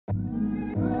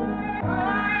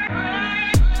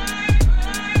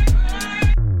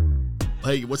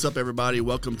Hey, what's up, everybody?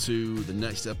 Welcome to the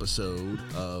next episode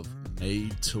of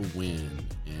Made to Win.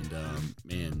 And,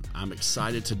 man, I'm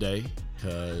excited today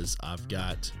because I've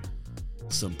got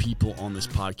some people on this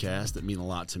podcast that mean a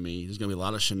lot to me. There's going to be a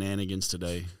lot of shenanigans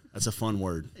today. That's a fun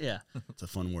word. Yeah. It's a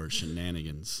fun word,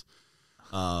 shenanigans.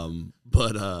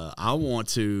 But I want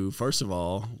to, first of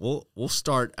all, we'll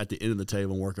start at the end of the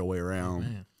table and work our way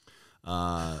around.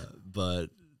 But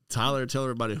Tyler, tell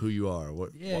everybody who you are.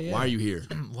 Why are you here?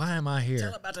 Why am I here?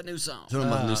 Tell about the new song. Tell them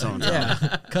about the new song.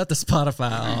 Yeah, cut the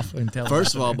Spotify off and tell.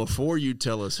 First of all, before you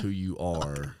tell us who you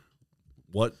are,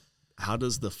 how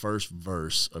does the first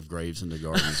verse of Graves in the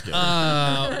Gardens go?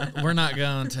 We're not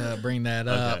going to bring that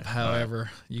up. Okay.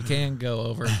 However, you can go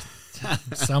over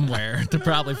somewhere to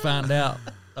probably find out.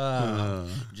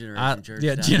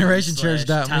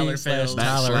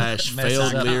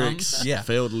 GenerationChurch.me/Tyler/failed lyrics. Yeah.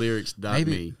 Failed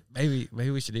lyrics.me. Maybe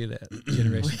we should do that.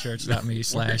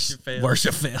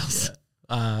 GenerationChurch.me/worship fails.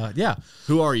 Yeah.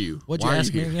 Who are you? What'd you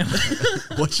ask me again?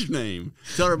 What's your name?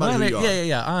 Tell everybody who you are.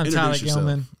 Yeah. I'm Tyler Introduce yourself.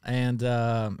 Gilman, and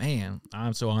man,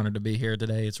 I'm so honored to be here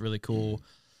today. It's really cool.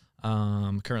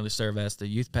 Currently serve as the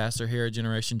youth pastor here at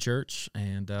Generation Church,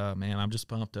 and man, I'm just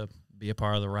pumped to be a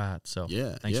part of the ride. So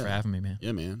thanks for having me, man.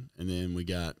 Yeah, man. And then we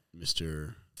got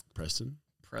Mr. Preston.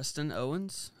 Preston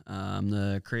Owens. I'm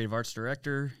the creative arts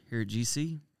director here at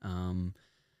GC. I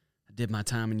did my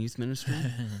time in youth ministry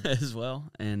as well,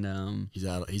 and He's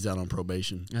out on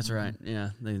probation. that's right.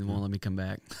 Yeah, they won't let me come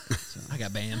back. So I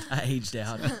got banned. I aged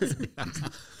out.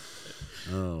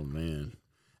 Oh, man.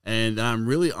 And I'm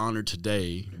really honored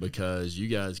today because you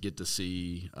guys get to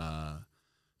see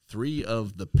three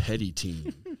of the petty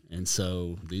team. And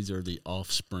so these are the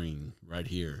offspring right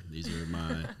here. These are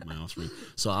my offspring.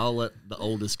 So I'll let the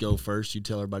oldest go first. You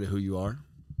tell everybody who you are.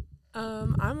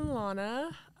 I'm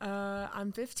Launa.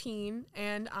 I'm 15,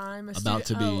 and I'm About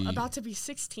to be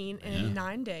 16 in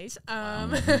 9 days.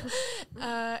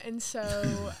 And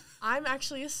so I'm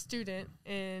actually a student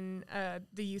in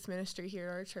the youth ministry here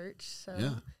at our church. So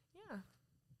yeah.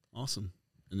 Awesome.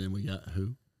 And then we got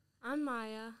who? I'm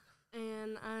Maya,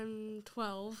 and I'm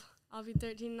 12. I'll be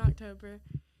 13 in October,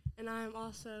 and I'm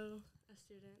also a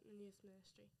student in youth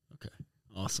ministry. Okay.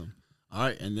 Awesome. All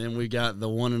right. And then we got the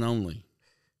one and only.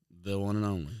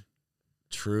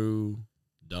 True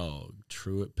Dog,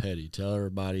 Truett Petty. Tell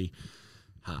everybody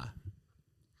hi.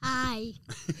 Hi.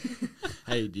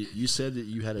 Hey, you said that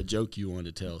you had a joke you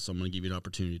wanted to tell, so I'm going to give you an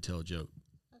opportunity to tell a joke.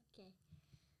 Okay.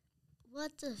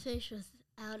 What's a fish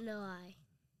without no eye?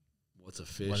 What's a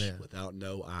fish without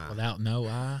no eye? Without no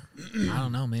eye? I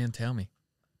don't know, man. Tell me.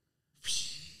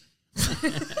 It's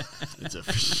a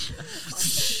fish.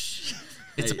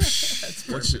 You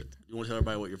want to tell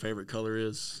everybody what your favorite color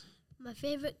is? My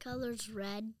favorite color is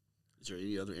red. Is there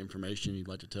any other information you'd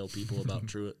like to tell people about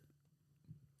Truett?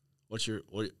 What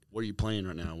are you playing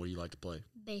right now? What do you like to play?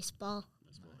 Baseball.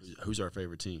 Who's our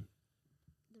favorite team?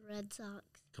 The Red Sox.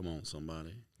 Come on,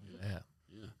 somebody. Yeah.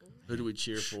 Who do we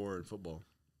cheer for in football?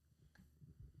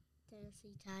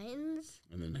 Tennessee Titans.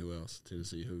 And then who else?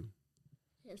 Tennessee who?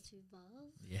 Tennessee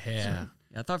Balls. Yeah.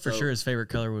 I thought for sure his favorite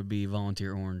color would be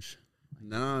volunteer orange.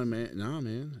 No,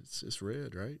 man. It's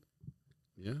red, right?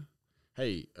 Yeah.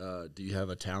 Hey, do you have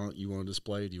a talent you want to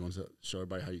display? Do you want to show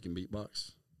everybody how you can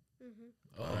beatbox?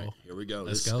 Mm-hmm. All right, here we go.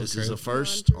 Let's This go, is Truett. the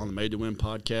first on the Made to Win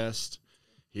podcast.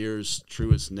 Here's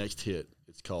Truett's next hit.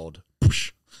 It's called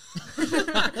Push.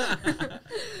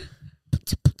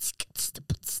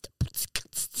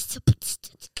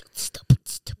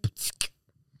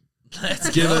 Let's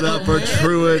give it up for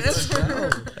Truett.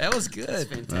 That was good.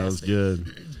 That was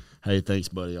good. Hey, thanks,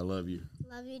 buddy. I love you.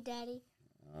 Love you, Daddy.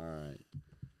 All right.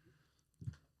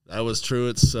 That was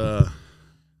Truett's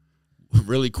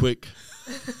really quick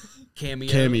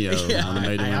cameo on the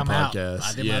Made to Win podcast.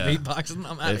 I did my beatboxing.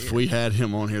 I'm out of If here. we had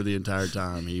him on here the entire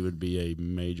time, he would be a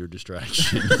major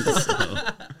distraction.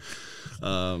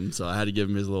 So I had to give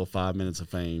him his little 5 minutes of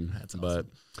fame. That's awesome. But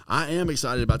I am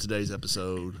excited about today's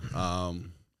episode.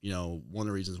 One of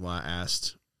the reasons why I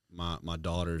asked my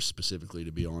daughters specifically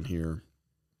to be on here,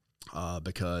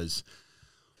 because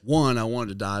one, I wanted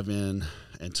to dive in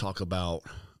and talk about.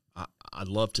 I'd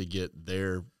love to get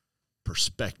their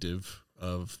perspective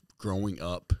of growing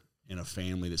up in a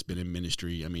family that's been in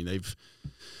ministry. I mean, they've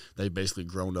basically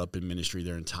grown up in ministry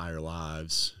their entire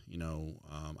lives.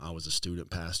 I was a student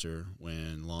pastor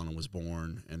when Launa was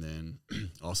born, and then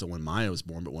also when Maya was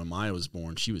born. But when Maya was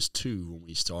born, she was 2 when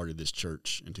we started this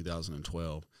church in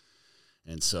 2012.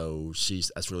 And so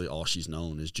that's really all she's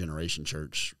known is Generation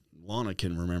Church. Launa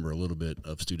can remember a little bit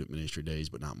of student ministry days,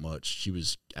 but not much. She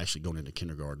was actually going into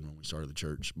kindergarten when we started the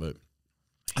church.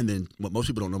 And then what most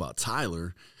people don't know about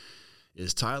Tyler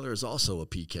is Tyler is also a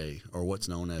PK, or what's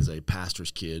known as a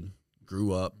pastor's kid.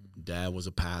 Grew up, dad was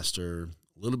a pastor,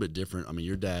 a little bit different. I mean,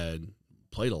 your dad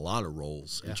played a lot of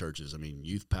roles in churches. I mean,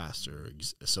 youth pastor,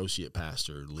 associate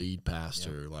pastor, lead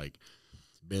pastor, like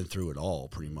been through it all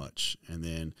pretty much. And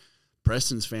then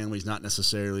Preston's family's not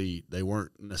necessarily, they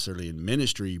weren't necessarily in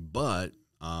ministry, but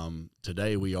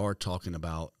today we are talking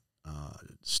about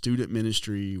student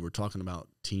ministry. We're talking about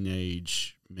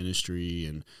teenage ministry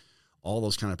and all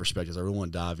those kind of perspectives. I really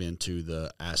want to dive into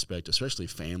the aspect, especially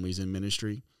families in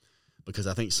ministry, because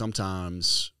I think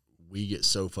sometimes we get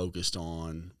so focused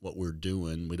on what we're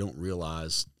doing, we don't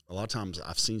realize. A lot of times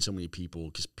I've seen so many people,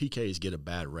 because PKs get a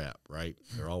bad rep, right?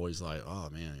 They're always like, oh,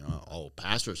 man,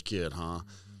 pastor's kid, huh?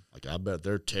 Like, I bet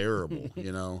they're terrible,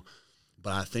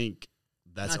 But I think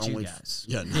that's Not only you guys.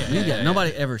 Yeah.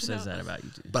 Nobody ever says that about you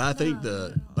two. But I think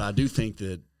but I do think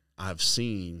that I've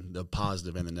seen the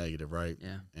positive and the negative, right?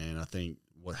 Yeah. And I think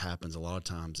what happens a lot of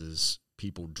times is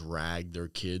people drag their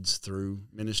kids through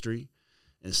ministry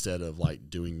instead of like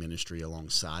doing ministry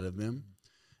alongside of them.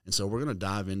 And so we're going to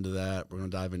dive into that. We're going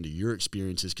to dive into your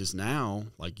experiences, because now,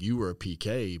 like, you were a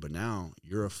PK, but now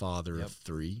you're a father of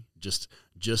 3.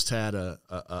 Just had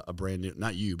a brand new,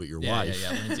 not you, but your wife.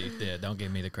 Yeah, Lindsay. Yeah, don't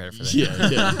give me the credit for that.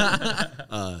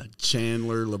 Yeah.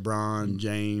 Chandler, LeBron,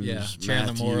 James,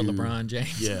 Chandler Matthew. Moore, LeBron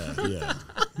James. Yeah.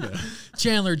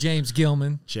 Chandler James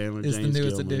Gilman. Chandler is James the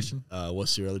newest Gilman. addition.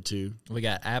 What's your other 2? We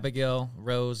got Abigail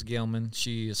Rose Gilman.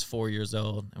 She is 4 years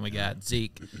old. And we got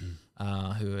Zeke,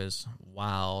 who is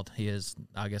wild. He is,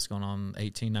 I guess, going on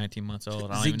 18, 19 months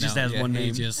old. I don't Zeke even just know. has one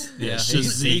name. He's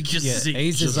Zeke.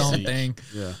 He's his own Zeke. thing.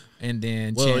 Yeah. And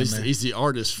then Well, Chandler. he's the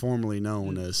artist formerly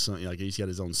known as something, like he's got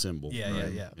his own symbol. Yeah.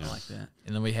 I like that.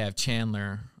 And then we have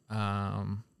Chandler.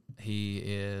 He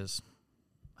is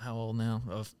how old now?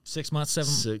 6 months,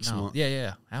 7 6 months.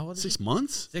 Yeah. How old is 6 he?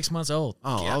 months? 6 months old.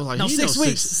 Oh, I was like, no, he 6 knows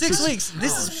weeks. 6 weeks.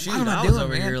 This is Shoot, what am I I was doing,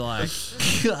 over man? here like,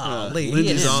 Golly,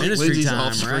 Lindsay's he is- off, ministry Lindsay's time,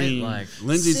 off screen. right? Like,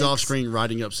 Lindsay's 6 off screen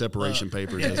writing up separation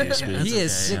papers as we speak. he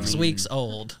is okay. 6 weeks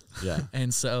old. Yeah.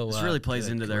 And so this really plays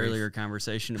into the grief. earlier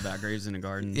conversation about Graves in the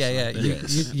Garden. Yeah.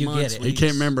 You get it. He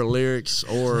can't remember lyrics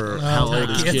or how old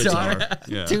his kids are.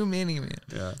 Yeah. Too many, man.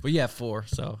 Yeah. But yeah, 4,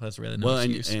 so that's really no Well,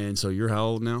 excuse. and so you're how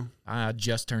old now? I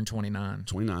just turned 29.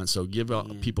 29. So give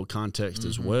people context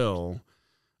as well.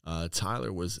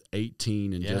 Tyler was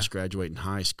 18 and just graduating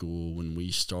high school when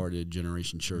we started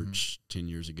Generation Church 10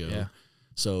 years ago. Yeah.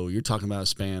 So you're talking about a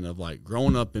span of like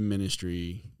growing up in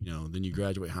ministry, then you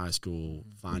graduate high school,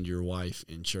 find your wife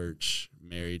in church,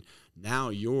 married. Now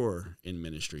you're in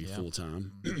ministry full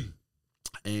time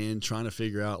and trying to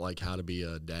figure out like how to be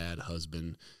a dad,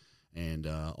 husband, and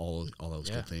all those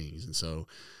good things. And so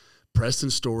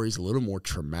Preston's story is a little more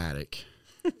traumatic.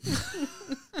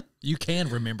 You can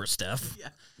remember stuff. Yeah.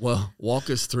 Well, walk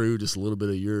us through just a little bit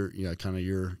of your,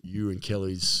 you and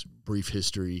Kelly's brief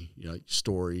history,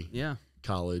 story. Yeah.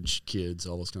 College, kids,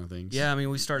 all those kind of things. Yeah, I mean,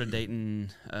 we started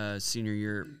dating senior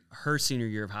year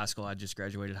of high school. I just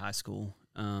graduated high school.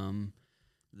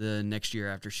 The next year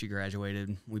after she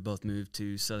graduated, we both moved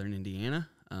to Southern Indiana,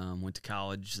 went to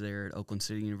college there at Oakland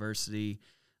City University.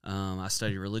 I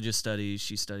studied religious studies.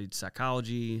 She studied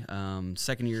psychology.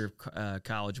 Second year of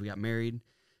college, we got married.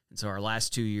 And so our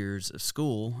last 2 years of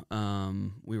school,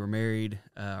 we were married.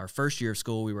 Our first year of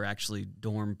school, we were actually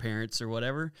dorm parents or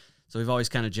whatever. So we've always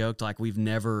kind of joked like we've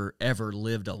never, ever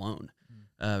lived alone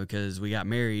because we got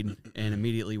married and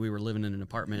immediately we were living in an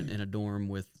apartment in a dorm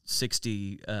with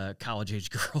 60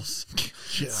 college-age girls.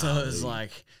 So it was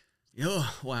like,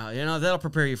 wow, that'll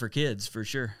prepare you for kids for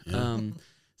sure. Yeah.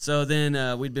 So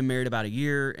then we'd been married about a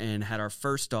year and had our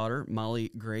first daughter, Molly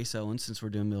Grace Owens, since we're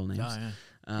doing middle names. Oh,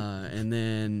 yeah. And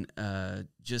then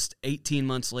just 18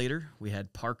 months later, we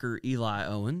had Parker Eli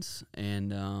Owens,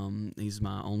 and he's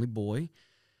my only boy.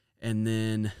 And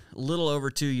then a little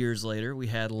over 2 years later, we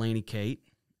had Laney Kate.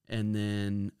 And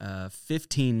then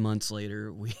 15 months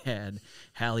later, we had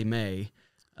Hallie Mae.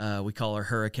 We call her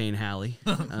Hurricane Hallie.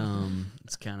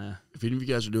 It's kind of... If any of you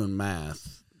guys are doing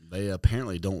math, they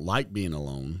apparently don't like being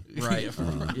alone. Right.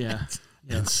 Yeah.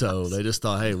 And so they just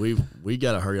thought, hey, we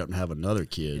got to hurry up and have another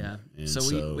kid. Yeah. And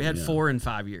so we had 4 in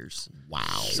 5 years. Wow.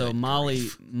 So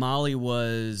Molly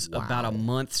was about a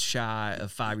month shy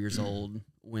of 5 years old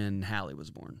when Hallie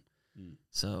was born.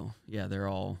 So, yeah, they're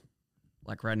all,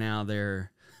 like right now,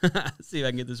 they're, see if I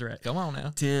can get this right. Come on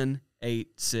now. 10, 8,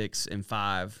 6, and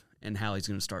 5, and Hallie's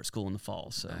going to start school in the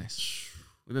fall. So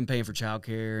we've been paying for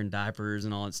childcare and diapers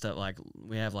and all that stuff. Like,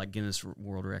 we have, like, Guinness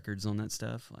World Records on that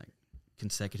stuff, like,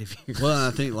 consecutive years. Well,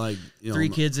 I think, like, 2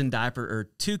 kids in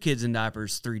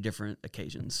diapers, 3 different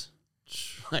occasions.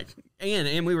 Like,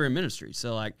 and we were in ministry.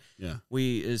 So, like, yeah,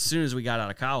 we, as soon as we got out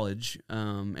of college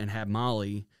and had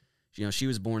Molly, you know, she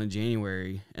was born in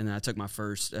January, and then I took my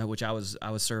first, which I was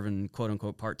serving,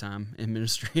 quote-unquote, part-time in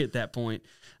ministry at that point.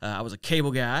 I was a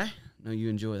cable guy. I know you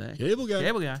enjoy that. Cable guy.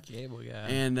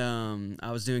 And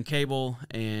I was doing cable,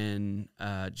 and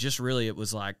just really it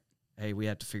was like, hey, we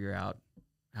have to figure out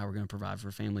how we're going to provide for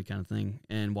a family kind of thing.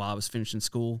 And while I was finishing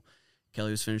school,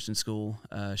 Kelly was finishing school,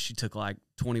 she took like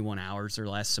 21 hours her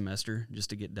last semester just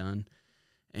to get done.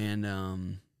 And,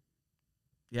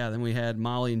 then we had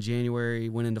Molly in January,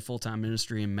 went into full-time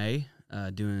ministry in May,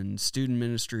 doing student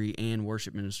ministry and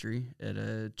worship ministry at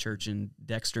a church in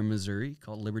Dexter, Missouri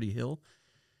called Liberty Hill.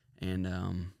 And,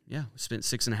 we spent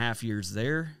 6.5 years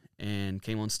there and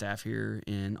came on staff here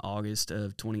in August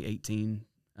of 2018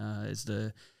 as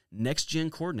the next-gen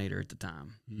coordinator at the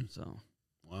time. So,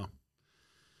 wow.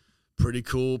 Pretty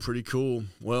cool.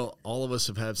 Well, all of us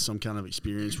have had some kind of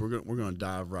experience. We're going to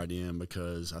dive right in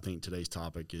because I think today's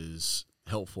topic is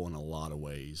helpful in a lot of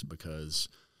ways because,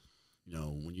 you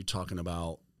know, when you're talking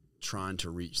about trying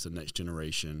to reach the next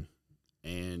generation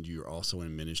and you're also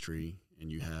in ministry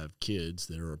and you have kids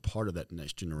that are a part of that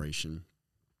next generation,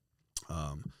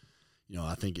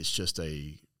 I think it's just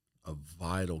a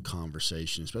vital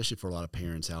conversation, especially for a lot of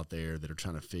parents out there that are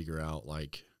trying to figure out,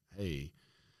 like, hey,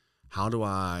 how do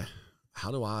I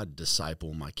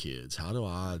disciple my kids? How do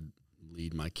I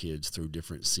lead my kids through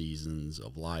different seasons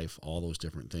of life, all those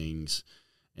different things?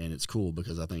 And it's cool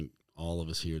because I think all of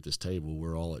us here at this table,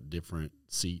 we're all at different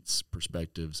seats,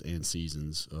 perspectives, and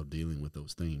seasons of dealing with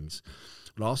those things.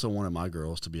 But I also wanted my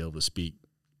girls to be able to speak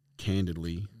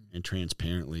candidly and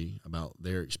transparently about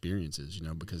their experiences,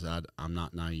 because I'm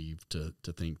not naive to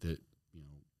think that,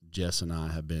 Jess and I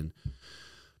have been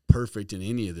perfect in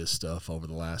any of this stuff over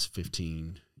the last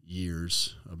 15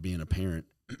 years of being a parent.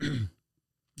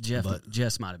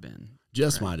 Jess might have been.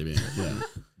 Jess might have been, yeah.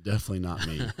 Definitely not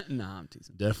me. No, I'm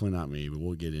teasing. Definitely not me, but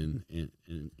we'll get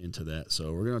into that.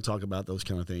 So we're going to talk about those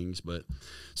kind of things. But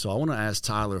so I want to ask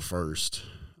Tyler first.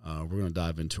 We're going to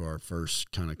dive into our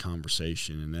first kind of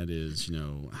conversation, and that is,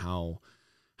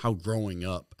 how growing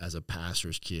up as a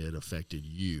pastor's kid affected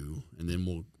you, and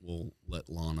then we'll let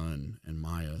Launa and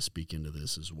Maya speak into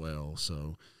this as well.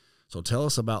 So tell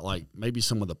us about, like, maybe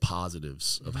some of the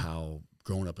positives of how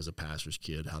growing up as a pastor's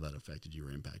kid, how that affected you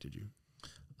or impacted you.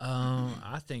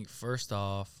 I think first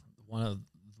off, one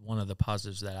of the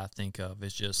positives that I think of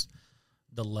is just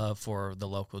the love for the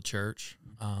local church.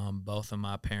 Both of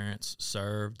my parents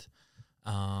served.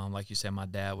 Like you said, my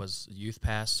dad was a youth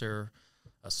pastor,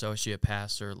 associate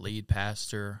pastor, lead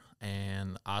pastor,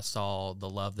 and I saw the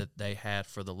love that they had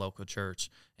for the local church,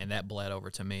 and that bled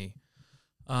over to me,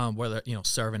 whether,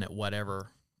 serving at whatever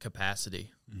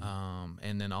capacity.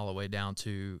 And then all the way down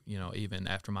to, even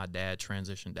after my dad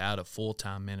transitioned out of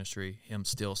full-time ministry, him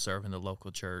still serving the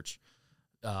local church,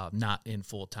 not in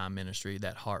full-time ministry,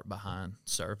 that heart behind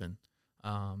serving.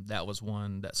 That was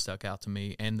one that stuck out to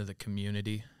me, and to the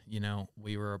community.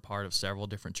 We were a part of several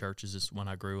different churches when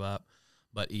I grew up,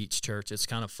 but each church, it's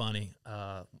kind of funny.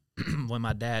 When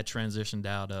my dad transitioned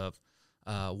out of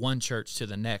one church to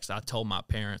the next, I told my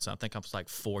parents, I think I was like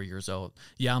 4 years old,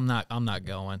 yeah, I'm not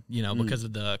going, because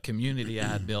of the community I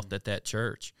had built at that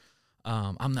church.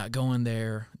 I'm not going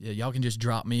there. Yeah, y'all can just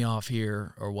drop me off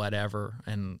here or whatever.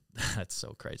 And that's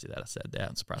so crazy that I said that.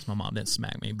 I'm surprised my mom didn't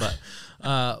smack me. But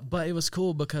it was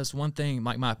cool because one thing,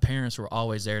 like, my parents were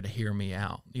always there to hear me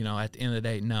out. At the end of the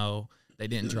day, no, they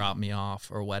didn't drop me off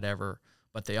or whatever,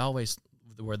 but they always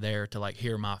were there to, like,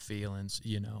 hear my feelings,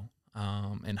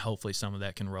 and hopefully some of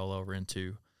that can roll over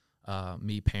into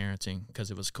me parenting,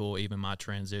 because it was cool. Even my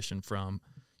transition from,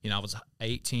 I was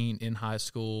 18 in high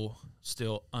school,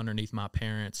 still underneath my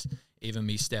parents, even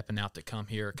me stepping out to come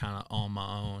here kind of on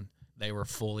my own, they were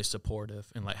fully supportive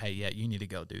and like, hey, yeah, you need to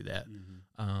go do that.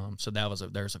 So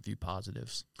there's a few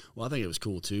positives. Well, I think it was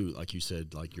cool too. Like you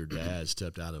said, like, your dad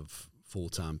stepped out of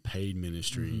full-time paid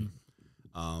ministry.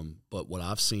 But what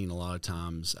I've seen a lot of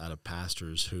times out of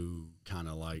pastors who kind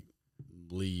of, like,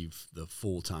 leave the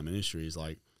full-time ministry is,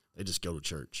 like, they just go to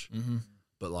church.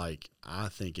 But, like, I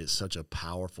think it's such a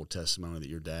powerful testimony that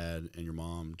your dad and your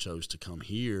mom chose to come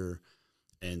here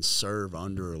and serve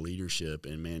under a leadership.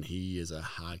 And, man, he is a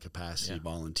high-capacity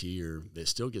volunteer that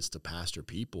still gets to pastor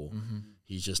people.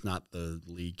 He's just not the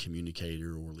lead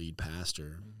communicator or lead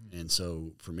pastor. And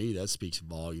so, for me, that speaks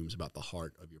volumes about the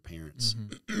heart of your parents.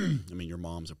 I mean, your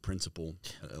mom's a principal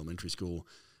at elementary school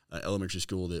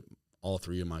that all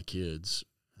three of my kids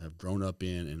have grown up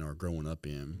in and are growing up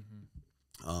in.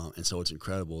 And so it's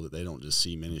incredible that they don't just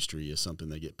see ministry as something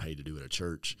they get paid to do at a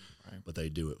church, right, but they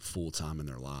do it full time in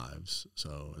their lives.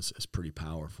 So it's pretty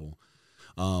powerful.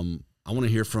 I want to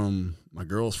hear from my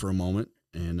girls for a moment.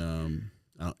 And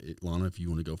Launa, if you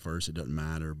want to go first, it doesn't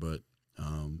matter. But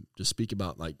just speak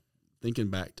about, like, thinking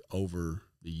back over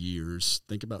the years,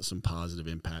 think about some positive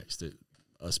impacts that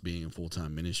us being in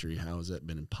full-time ministry, how has that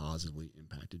been positively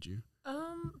impacted you?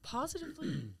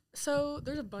 Positively. So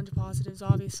there's a bunch of positives,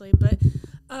 obviously, but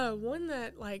one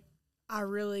that, like, I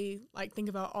really, like, think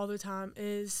about all the time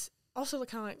is also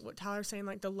kind of like what Tyler's saying,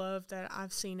 like the love that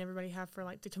I've seen everybody have for,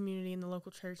 like, the community and the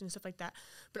local church and stuff like that,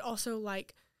 but also,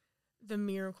 like, the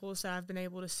miracles that I've been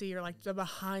able to see, or, like, the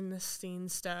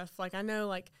behind-the-scenes stuff. Like, I know,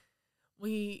 like,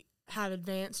 we have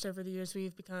advanced over the years.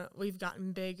 We've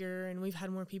gotten bigger, and we've had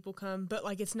more people come, but,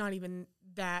 like, it's not even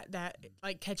that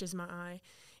like catches my eye.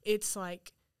 It's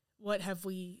like, what have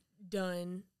we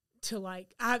done to,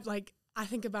 like, I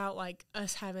think about, like,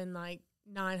 us having, like,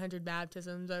 900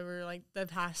 baptisms over, like, the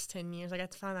past 10 years. Like, I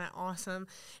find that awesome.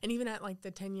 And even at, like,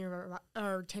 the 10-year revival.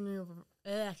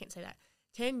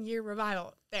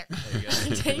 There you go.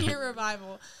 10-year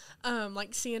revival.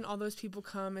 Like, seeing all those people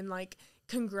come and, like,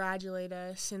 congratulate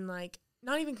us, and, like,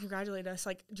 not even congratulate us,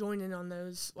 like, join in on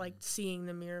those, like, seeing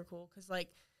the miracle. Because, like,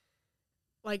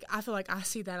 I feel like I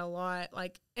see that a lot.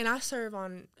 Like, and I serve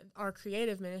on our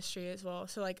creative ministry as well.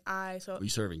 So, like, you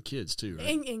serving kids too, right?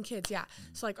 And kids, yeah.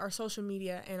 Mm-hmm. So, like, our social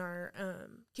media and our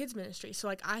kids ministry. So,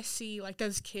 like, I see, like,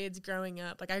 those kids growing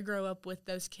up. Like, I grew up with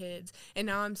those kids, and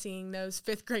now I'm seeing those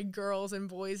 5th grade girls and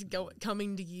boys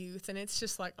coming to youth, and it's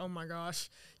just like, oh my gosh,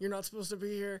 you're not supposed to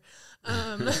be here.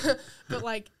 But,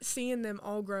 like, seeing them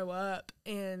all grow up,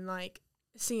 and, like,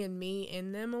 seeing me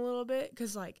in them a little bit,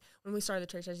 because, like, when we started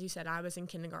the church, as you said, I was in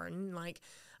kindergarten. Like,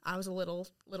 I was a little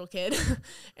kid.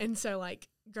 And so, like,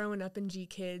 growing up in G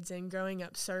Kids and growing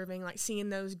up serving, like, seeing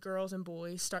those girls and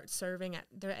boys start serving at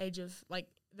their age of, like,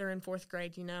 they're in 4th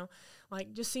grade, you know,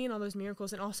 like, just seeing all those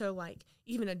miracles, and also, like,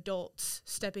 even adults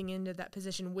stepping into that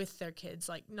position with their kids,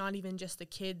 like, not even just the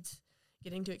kids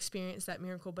getting to experience that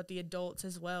miracle, but the adults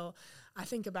as well. I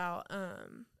think about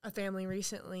a family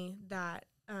recently that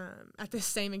at the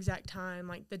same exact time,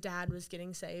 like, the dad was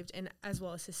getting saved, and as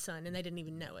well as his son, and they didn't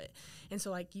even know it. And so,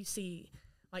 like, you see,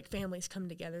 like, families come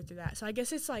together through that. So I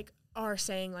guess it's, like, our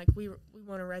saying, like, we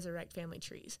want to resurrect family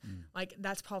trees. Like,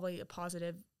 that's probably a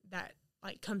positive that,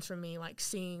 like, comes from me, like,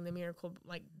 seeing the miracle,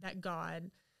 like, that God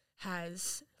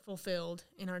has fulfilled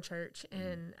in our church,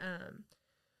 and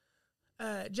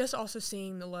just also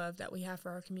seeing the love that we have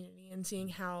for our community, and seeing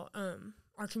how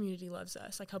our community loves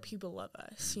us, like, how people love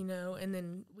us, you know, and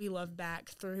then we love back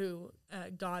through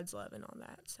God's love and all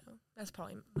that. So that's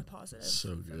probably my positive.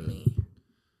 So for good. Me.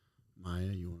 Maya,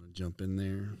 you want to jump in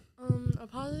there? A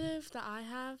positive that I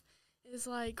have is,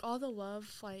 like, all the love,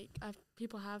 like,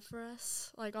 people have for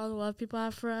us, like, all the love people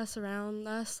have for us around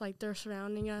us, like, they're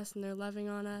surrounding us and they're loving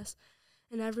on us.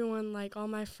 And everyone, like, all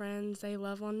my friends, they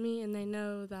love on me, and they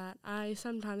know that I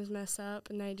sometimes mess up,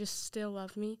 and they just still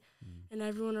love me. And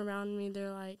everyone around me,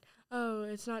 they're like, oh,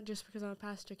 it's not just because I'm a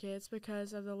pastor kid, it's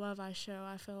because of the love I show.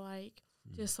 I feel like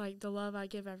just, like, the love I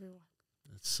give everyone.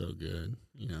 That's so good.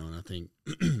 You know, and I think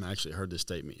I actually heard this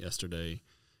statement yesterday,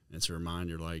 and it's a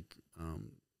reminder, like,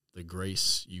 the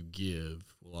grace you give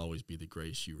will always be the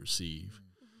grace you receive,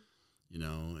 you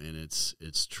know, and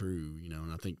it's true, you know,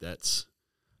 and I think that's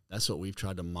what we've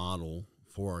tried to model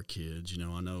for our kids. You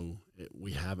know, I know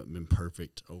we haven't been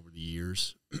perfect over the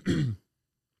years,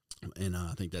 and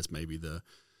I think that's maybe the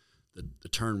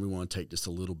turn we want to take just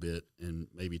a little bit, and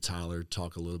maybe Tyler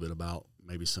talk a little bit about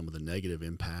maybe some of the negative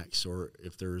impacts, or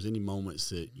if there's any moments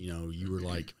that, you know, you were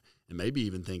like, and maybe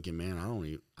even thinking, man,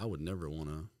 I would never want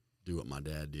to do what my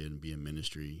dad did and be in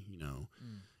ministry, you know.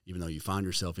 Even though you find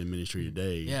yourself in ministry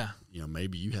today, you know,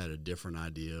 maybe you had a different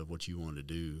idea of what you wanted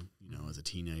to do, you know, as a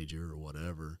teenager or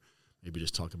whatever. Maybe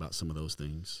just talk about some of those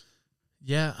things.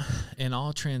 Yeah, in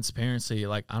all transparency,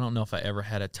 like, I don't know if I ever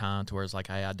had a time to where it's like,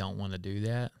 hey, I don't want to do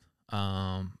that.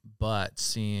 But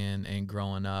seeing and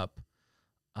growing up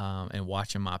and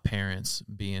watching my parents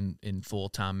being in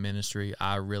full-time ministry,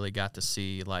 I really got to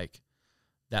see, like,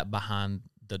 that behind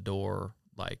the door,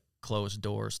 like, closed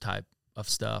doors type of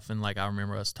stuff. And, like, I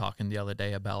remember us talking the other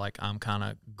day about, like, I'm kind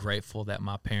of grateful that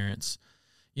my parents,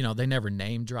 you know, they never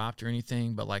name dropped or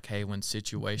anything, but, like, hey, when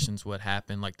situations would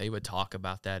happen, like, they would talk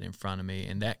about that in front of me,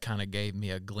 and that kind of gave me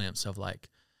a glimpse of, like,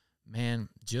 man,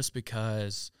 just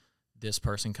because this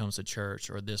person comes to church,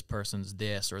 or this person's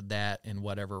this or that in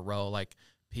whatever role, like,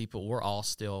 people, we're all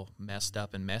still messed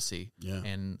up and messy. Yeah.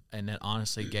 And that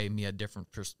honestly gave me a different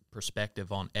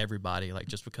perspective on everybody. Like,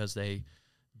 just because they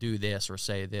do this or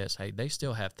say this, hey, they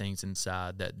still have things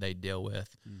inside that they deal with.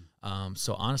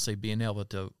 So honestly, being able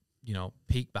to,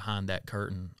 peek behind that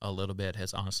curtain a little bit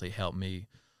has honestly helped me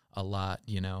a lot.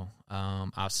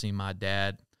 I've seen my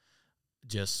dad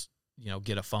just,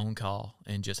 get a phone call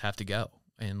and just have to go.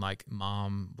 And like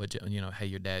mom would, hey,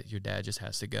 your dad just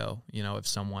has to go. If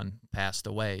someone passed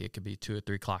away, it could be 2 or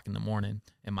 3 o'clock in the morning,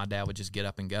 and my dad would just get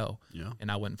up and go. Yeah. And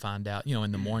I wouldn't find out,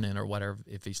 in the morning or whatever,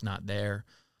 if he's not there.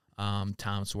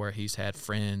 Times where he's had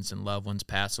friends and loved ones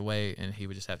pass away, and he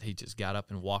just got up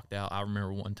and walked out. I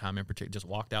remember one time in particular, just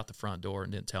walked out the front door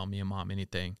and didn't tell me and mom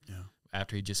anything. Yeah.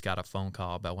 After he just got a phone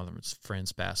call about one of his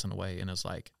friends passing away, and it's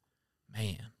like,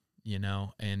 man,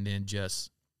 and then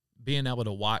just being able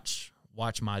to watch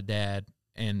my dad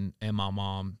and my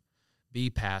mom be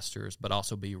pastors, but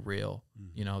also be real,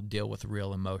 deal with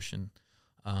real emotion.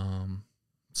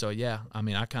 So yeah, I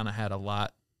mean, I kind of had a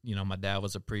lot. My dad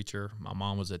was a preacher. My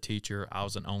mom was a teacher. I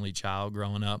was an only child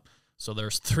growing up. So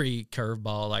there's 3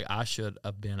 curveball. Like, I should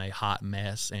have been a hot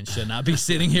mess and should not be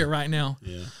sitting here right now.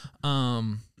 Yeah.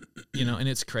 And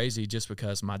it's crazy just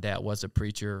because my dad was a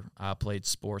preacher. I played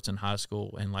sports in high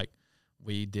school, and like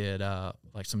we did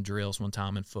like some drills one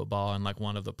time in football, and like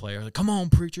one of the players, like, come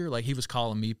on, preacher. Like, he was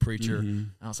calling me preacher.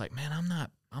 And I was like, man,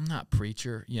 I'm not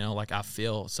preacher. Like, I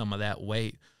feel some of that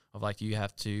weight of like, you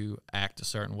have to act a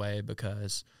certain way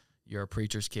because you're a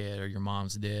preacher's kid or your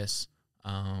mom's this.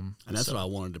 And that's what I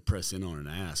wanted to press in on and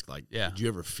ask. Like, did you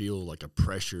ever feel like a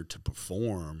pressure to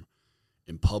perform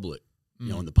in public,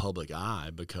 in the public eye?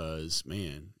 Because,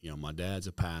 man, my dad's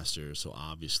a pastor, so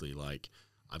obviously, like,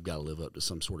 I've got to live up to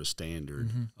some sort of standard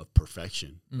of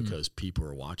perfection because people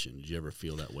are watching. Did you ever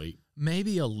feel that weight?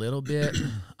 Maybe a little bit.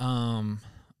 I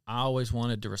always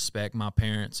wanted to respect my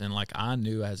parents, and like, I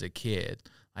knew as a kid,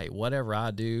 like, whatever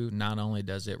I do, not only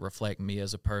does it reflect me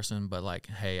as a person, but like,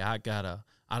 hey, I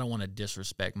don't want to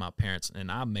disrespect my parents.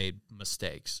 And I made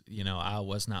mistakes. I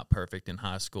was not perfect in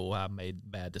high school. I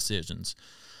made bad decisions.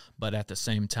 But at the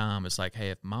same time, it's like,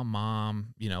 hey, if my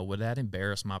mom, would that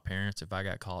embarrass my parents if I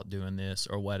got caught doing this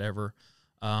or whatever?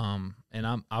 And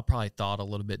I probably thought a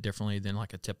little bit differently than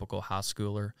like a typical high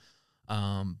schooler.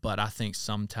 But I think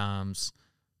sometimes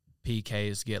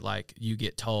PKs you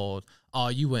get told, oh,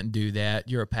 you wouldn't do that,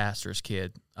 you're a pastor's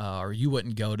kid, or you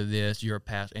wouldn't go to this, you're a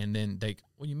pastor. And then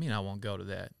what do you mean I won't go to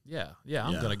that? Yeah,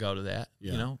 I'm going to go to that.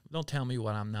 Don't tell me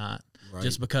what I'm not,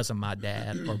 just because of my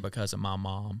dad or because of my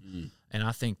mom. And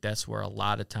I think that's where a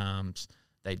lot of times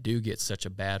they do get such a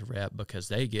bad rep, because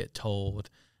they get told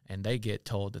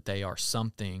that they are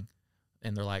something,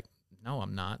 and they're like, no,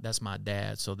 I'm not, that's my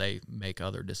dad. So they make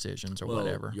other decisions or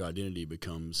whatever. Your identity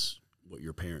becomes what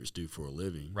your parents do for a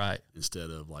living, right? Instead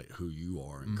of like who you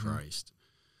are in Christ.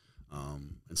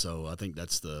 And so I think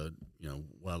that's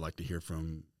what I'd like to hear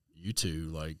from you two.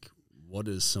 Like, what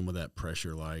is some of that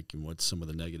pressure like, and what's some of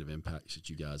the negative impacts that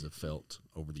you guys have felt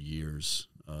over the years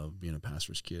of being a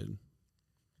pastor's kid?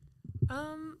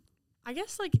 I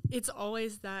guess like it's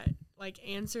always that like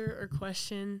answer or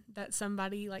question that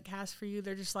somebody like has for you.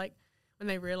 They're just like, when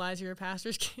they realize you're a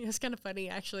pastor's kid. It's kind of funny,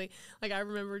 actually. Like, I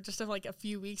remember just like a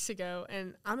few weeks ago,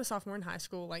 and I'm a sophomore in high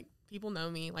school. Like, people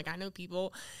know me. Like, I know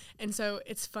people. And so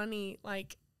it's funny,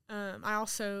 like, I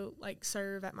also, like,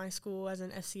 serve at my school as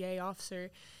an FCA officer.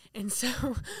 And so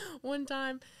one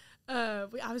time I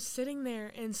was sitting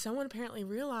there, and someone apparently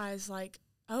realized, like,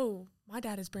 oh, my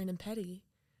dad is Brandon Petty.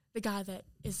 The guy that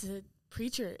is the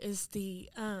preacher is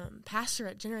the pastor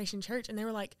at Generation Church. And they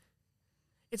were like,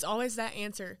 it's always that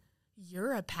answer.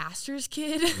 You're a pastor's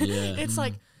kid? Yeah. It's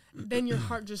like, then your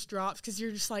heart just drops, because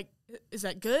you're just like, is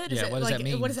that good? Yeah, what does that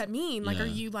mean? What does that mean? Like, are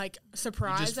you like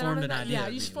surprised? You just formed an idea. Yeah,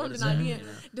 you just formed an idea.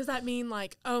 Does that mean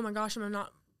like, oh my gosh, am I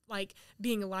not like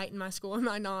being a light in my school? Am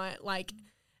I not like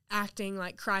acting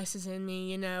like Christ is in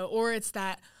me, Or it's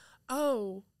that,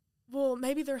 oh, well,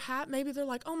 maybe they're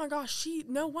like, oh my gosh,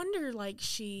 no wonder like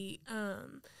she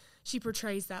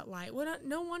portrays that light.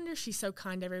 No wonder she's so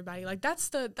kind to everybody. Like, that's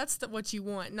the what you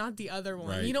want, not the other one.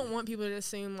 Right. You don't want people to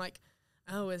assume like,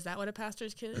 oh, is that what a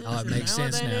pastor's kid is? Oh, it makes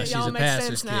sense now. She's a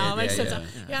pastor's kid.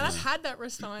 Yeah, I've had that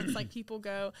response. Like, people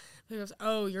goes,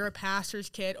 oh, you're a pastor's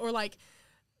kid. Or like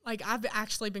I've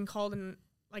actually been called in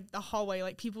like the hallway.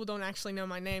 Like, people don't actually know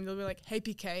my name. They'll be like, hey,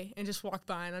 PK, and just walk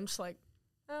by, and I'm just like,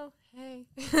 oh, hey,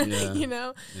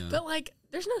 Yeah. But like,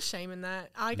 there's no shame in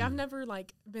that. Like, I've never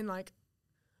like been like,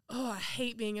 oh, I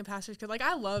hate being a pastor's kid. Like,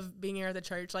 I love being here at the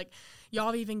church. Like,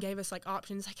 y'all even gave us, like,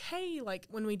 options. Like, hey, like,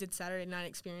 when we did Saturday night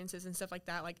experiences and stuff like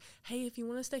that, like, hey, if you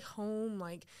want to stay home,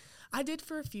 like, I did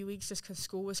for a few weeks just because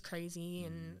school was crazy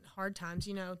and hard times,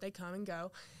 they come and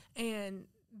go. And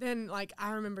then, like,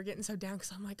 I remember getting so down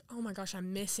because I'm like, oh, my gosh, I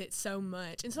miss it so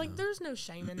much. And so, like, there's no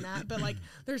shame in that. But, like,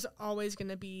 there's always going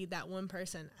to be that one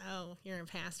person, oh, you're a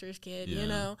pastor's kid, you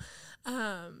know?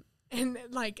 And,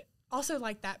 like, also,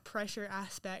 like, that pressure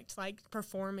aspect, like,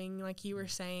 performing, like you were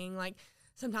saying, like,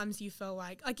 sometimes you feel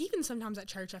like even sometimes at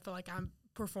church, I feel like I'm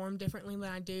perform differently than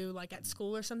I do, like, at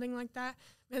school or something like that.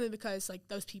 Mainly because, like,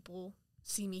 those people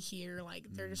see me here. Like,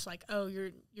 they're just like, oh,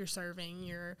 you're serving,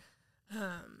 you're,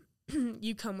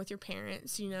 you come with your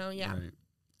parents, you know,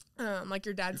 right. Like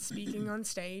your dad's speaking on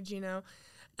stage, you know,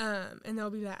 and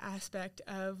there'll be that aspect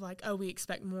of like, oh, we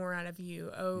expect more out of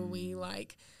you. Oh, we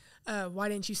like, why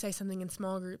didn't you say something in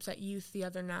small groups at youth the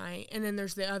other night? And then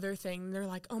there's the other thing. They're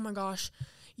like, oh my gosh,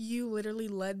 you literally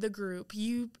led the group.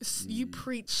 You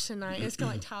preached tonight. It's kind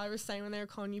of like Tyler was saying when they were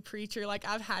calling you preacher. Like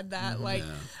I've had that. Like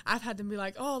I've had them be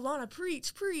like, oh, Launa,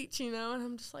 preach, you know, and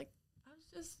I'm just like, I was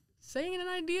just saying an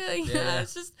idea, you know,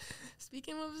 it's just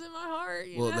speaking what was in my heart.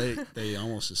 You know? they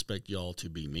almost expect y'all to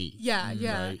be me. Yeah.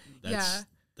 Right?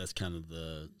 That's kind of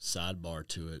the sidebar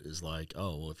to it is like,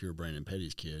 oh, well, if you're Brandon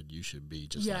Petty's kid, you should be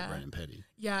just like Brandon Petty.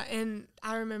 Yeah, and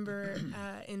I remember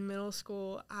in middle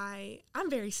school, I'm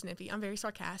very snippy. I'm very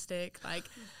sarcastic. Like,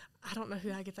 I don't know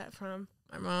who I get that from.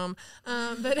 My mom.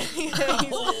 But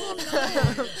anyways.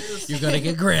 You're going to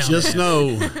get grounded. Just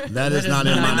know that is not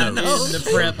in my notes.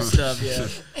 The prep stuff, yeah.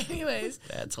 Anyways.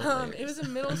 That's hilarious. It was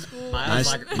in middle school.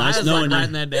 Nice knowing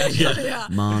writing that down. Yeah.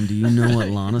 Mom, do you know what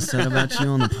Launa said about you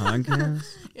on the podcast?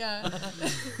 Yeah.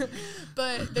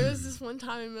 But there was this one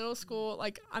time in middle school,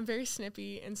 like, I'm very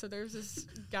snippy, and so there was this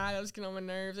guy that was getting on my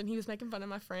nerves, and he was making fun of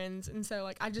my friends, and so,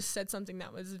 like, I just said something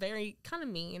that was very kind of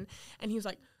mean, and he was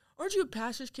like, aren't you a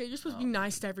pastor's kid? You're supposed to be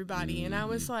nice to everybody. And I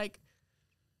was like,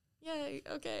 yay,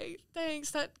 okay,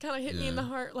 thanks. That kind of hit me in the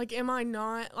heart. Like, am I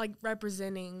not, like,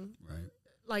 representing,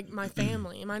 like, my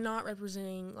family? Am I not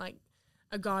representing, like,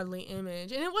 a godly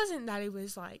image? And it wasn't that it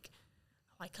was, like,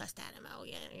 oh, I cussed at him. Oh,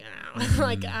 yeah, you know.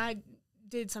 Like, I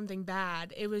did something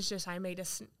bad. It was just I made a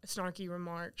snarky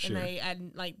remark. Sure.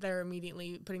 And they're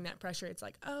immediately putting that pressure. It's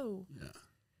like, oh,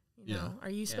 you know, are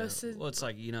you supposed to? Well, it's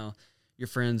like, you know, your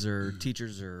friends or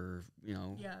teachers or, you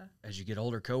know, as you get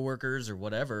older, coworkers or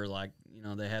whatever, like, you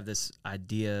know, they have this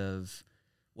idea of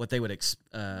what they would,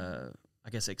 I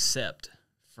guess, accept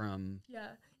from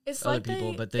it's other like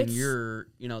people. But then you're,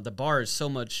 you know, the bar is so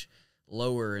much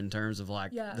lower in terms of,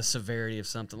 like, the severity of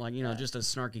something. Like, you know, just a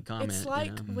snarky comment. It's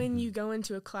like, you know? when you go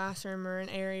into a classroom or an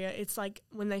area, it's like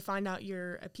when they find out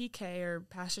you're a PK or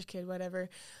pastor's kid, whatever,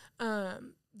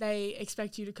 they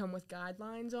expect you to come with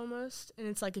guidelines almost. And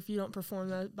it's like, if you don't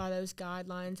perform by those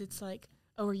guidelines, it's like,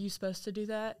 oh, are you supposed to do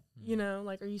that? You know,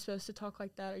 like, are you supposed to talk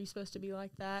like that? Are you supposed to be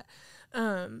like that?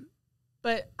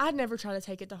 But I'd never try to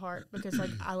take it to heart because, like,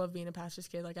 I love being a pastor's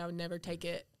kid. Like, I would never take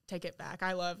it back.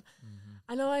 I love,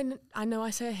 I know I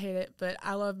say I hate it, but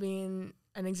I love being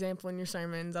an example in your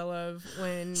sermons. I love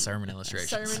when sermon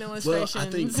illustrations. Well, I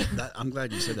think I'm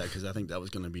glad you said that because I think that was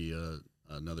going to be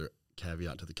another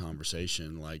caveat to the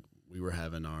conversation. Like, we were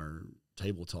having our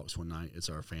table talks one night. It's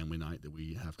our family night that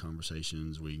we have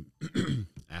conversations. We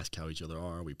ask how each other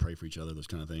are. We pray for each other, those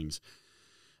kind of things.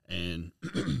 And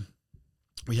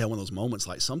we had one of those moments,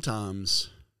 like,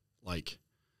 sometimes, like,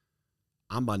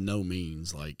 I'm by no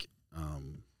means like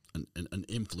an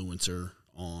influencer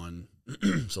on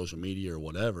social media or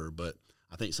whatever, but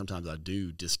I think sometimes I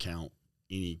do discount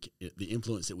the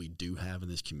influence that we do have in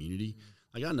this community.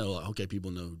 Like, I know, like, okay, people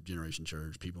know Generation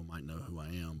Church, people might know who I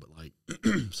am, but, like,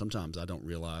 sometimes I don't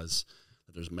realize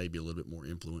that there's maybe a little bit more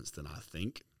influence than I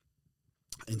think.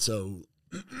 And so,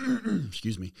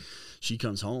 excuse me, she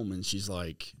comes home and she's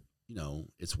like, you know,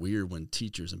 it's weird when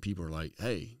teachers and people are like,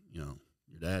 hey, you know,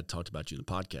 your dad talked about you in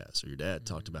the podcast, or your dad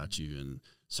talked about you in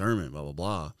sermon, blah, blah,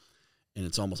 blah. And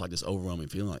it's almost like this overwhelming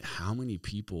feeling, like, how many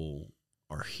people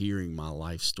are hearing my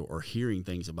life story or hearing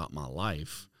things about my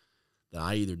life that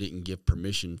I either didn't give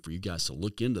permission for you guys to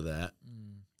look into that,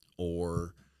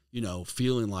 or, you know,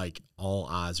 feeling like all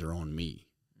eyes are on me,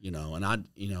 you know, and and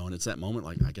it's that moment,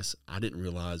 like, I guess I didn't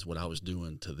realize what I was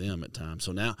doing to them at times.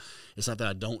 So now it's not that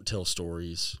I don't tell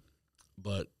stories,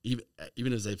 but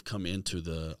even as they've come into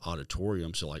the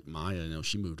auditorium, so like Maya, you know,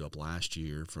 she moved up last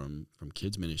year from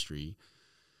kids ministry.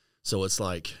 So it's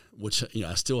like, which, you know,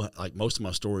 I still, like, most of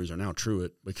my stories are now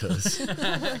Truett because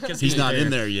he's not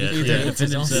in there yet.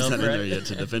 He's not in there yet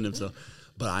to defend himself.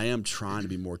 But I am trying to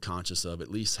be more conscious of at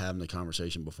least having the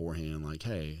conversation beforehand, like,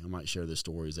 hey, I might share this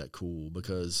story. Is that cool?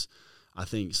 Because I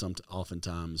think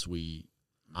oftentimes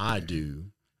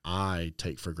I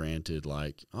take for granted,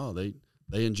 like, oh, they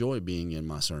enjoy being in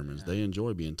my sermons. They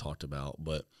enjoy being talked about.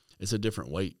 But it's a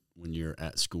different weight when you're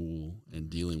at school and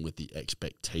dealing with the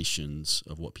expectations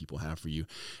of what people have for you.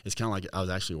 It's kind of like I was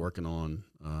actually working on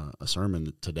a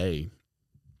sermon today,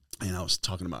 and I was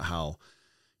talking about how,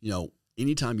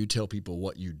 anytime you tell people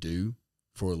what you do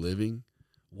for a living,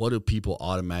 what do people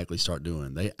automatically start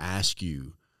doing? They ask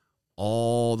you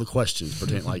all the questions,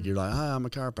 pretend like you're like, hi, I'm a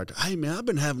chiropractor. Hey, man, I've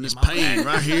been having this pain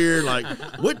right here. Like,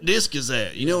 what disc is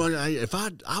that? If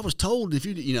I was told if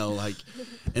and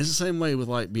it's the same way with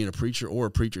like being a preacher or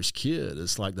a preacher's kid.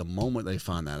 It's like the moment they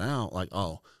find that out, like,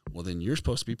 oh, well, then you're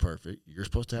supposed to be perfect. You're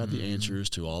supposed to have the answers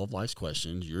to all of life's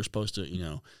questions. You're supposed to,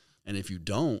 and if you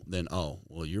don't, then, oh,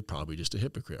 well, you're probably just a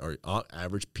hypocrite or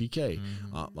average PK,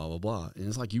 blah, blah, blah. And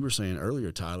it's like you were saying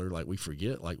earlier, Tyler, like we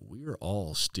forget, like we are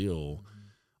all still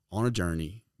on a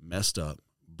journey, messed up,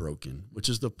 broken, which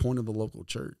is the point of the local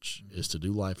church, is to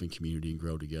do life in community and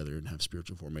grow together and have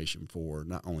spiritual formation for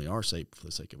not only our sake, but for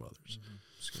the sake of others.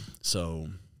 So,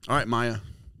 all right, Maya,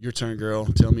 your turn, girl.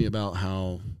 Tell me about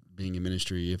how being in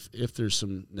ministry, if there's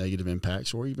some negative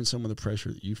impacts or even some of the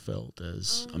pressure that you felt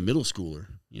as a middle schooler,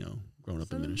 growing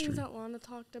up in ministry. Some things that Launa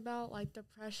talked about, like the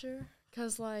pressure,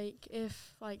 because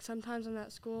if sometimes I'm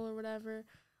at school or whatever,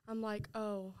 I'm like,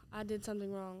 oh, I did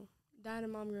something wrong. Dad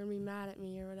and Mom are going to be mad at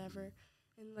me or whatever.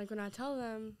 And, when I tell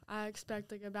them, I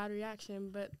expect, a bad reaction,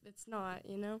 but it's not,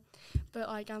 But,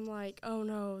 I'm like, oh,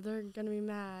 no, they're going to be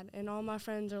mad. And all my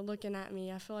friends are looking at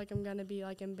me. I feel like I'm going to be,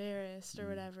 embarrassed or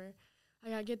whatever.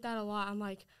 I get that a lot. I'm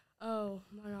like, oh,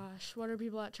 my gosh, what are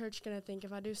people at church going to think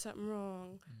if I do something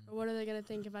wrong? Or what are they going to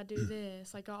think if I do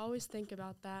this? I always think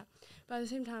about that. But at the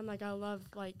same time, I love,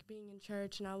 being in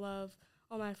church, and I love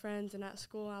all my friends and at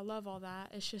school. I love all that.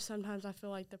 It's just sometimes I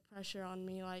feel the pressure on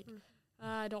me,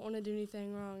 I don't want to do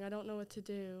anything wrong. I don't know what to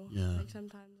do. Yeah.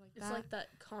 Sometimes it's that. that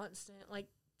constant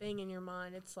thing in your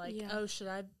mind. It's oh, should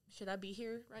I be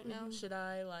here right now? Should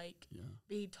I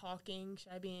be talking?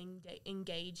 Should I be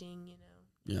engaging?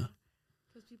 Yeah.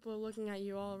 Because people are looking at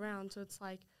you all around, so it's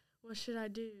what should I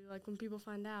do? When people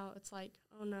find out, it's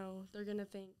oh no, they're gonna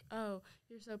think, oh,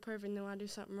 you're so perfect. Then when I do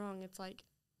something wrong, it's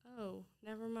oh,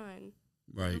 never mind.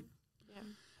 Right. Yeah.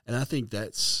 And I think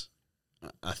the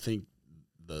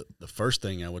first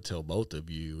thing I would tell both of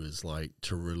you is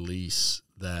to release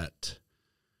that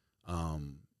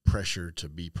pressure to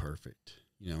be perfect.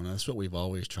 And that's what we've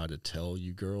always tried to tell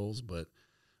you girls, but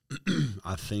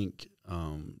I think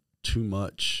too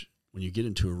much when you get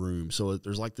into a room. So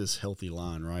there's this healthy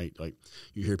line, right?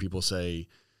 You hear people say,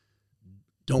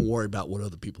 don't worry about what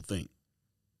other people think,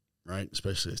 right?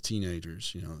 Especially as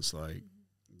teenagers, it's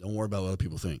don't worry about what other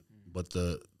people think. But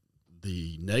the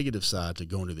negative side to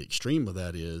go into the extreme of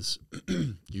that is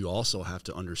you also have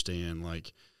to understand,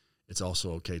 it's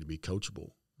also okay to be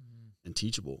coachable and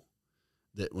teachable.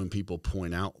 That when people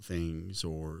point out things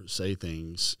or say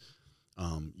things,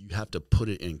 you have to put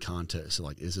it in context.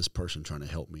 So is this person trying to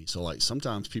help me? So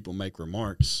sometimes people make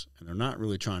remarks and they're not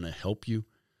really trying to help you.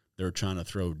 They're trying to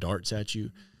throw darts at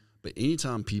you. But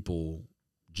anytime people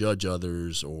judge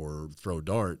others or throw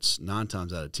darts, 9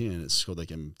 times out of 10, it's so they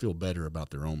can feel better about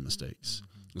their own mistakes.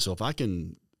 And so if I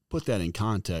can put that in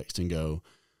context and go,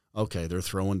 okay, they're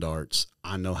throwing darts,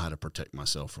 I know how to protect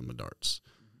myself from the darts.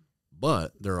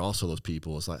 But there are also those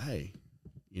people, it's hey,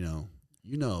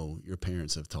 your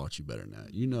parents have taught you better than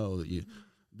that. That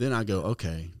then I go,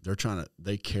 okay,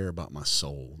 they care about my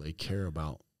soul. They care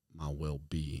about my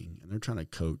well-being, and they're trying to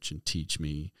coach and teach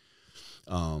me.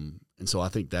 And so I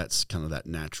think that's kind of that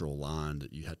natural line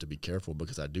that you have to be careful,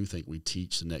 because I do think we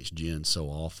teach the next gen so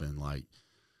often,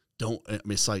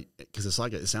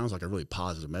 it sounds like a really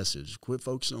positive message. Quit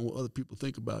focusing on what other people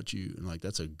think about you. And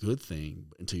that's a good thing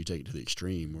until you take it to the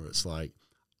extreme where it's I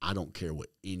don't care what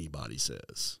anybody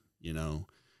says, and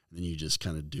then you just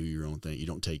kind of do your own thing. You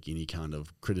don't take any kind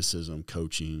of criticism,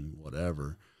 coaching,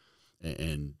 whatever.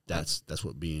 And that's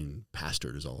what being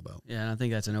pastored is all about. Yeah, and I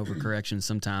think that's an overcorrection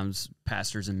sometimes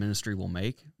pastors in ministry will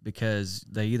make, because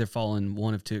they either fall in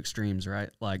one of two extremes, right?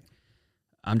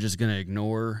 I'm just going to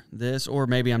ignore this, or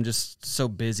maybe I'm just so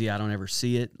busy I don't ever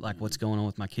see it, what's going on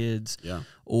with my kids. Yeah.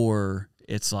 Or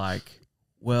it's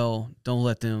well, don't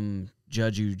let them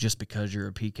judge you just because you're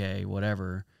a PK,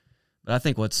 whatever. But I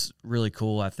think what's really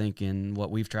cool, in what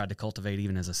we've tried to cultivate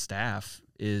even as a staff,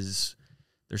 is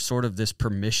there's sort of this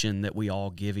permission that we all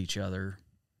give each other.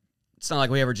 It's not like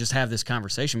we ever just have this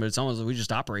conversation, but it's almost like we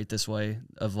just operate this way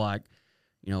of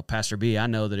Pastor B, I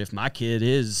know that if my kid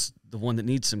is the one that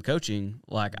needs some coaching,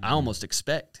 I almost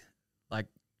expect,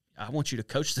 I want you to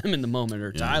coach them in the moment,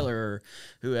 or Tyler or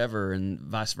whoever, and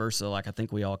vice versa. I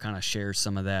think we all kind of share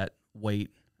some of that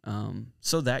weight,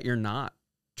 so that you're not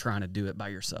trying to do it by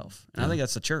yourself. And I think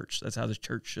that's the church. That's how the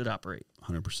church should operate.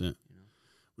 100%.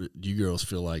 Do you girls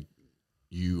feel like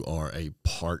you are a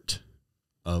part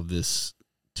of this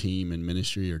team and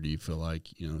ministry, or do you feel like,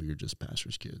 you're just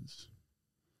pastor's kids?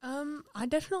 I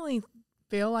definitely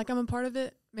feel like I'm a part of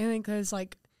it, mainly because,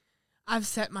 like, I've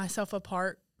set myself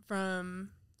apart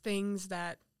from things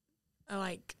that I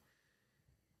like.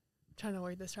 I'm trying to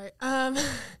word this right.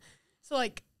 So,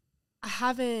 like, I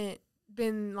haven't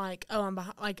been like, oh,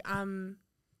 I'm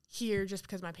here just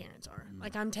because my parents are.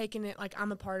 Like, I'm taking it like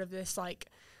I'm a part of this. Like,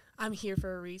 I'm here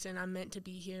for a reason. I'm meant to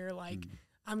be here. Like,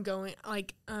 I'm going,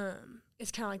 like,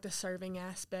 it's kind of like the serving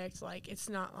aspect. Like, it's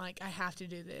not like I have to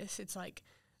do this. It's like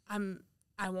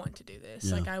I want to do this.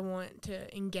 Yeah. Like, I want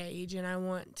to engage, and I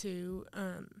want to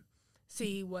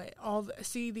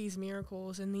see these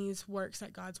miracles and these works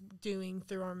that God's doing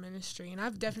through our ministry. And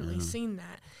I've definitely seen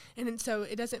that. And so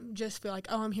it doesn't just feel like,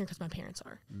 oh, I'm here because my parents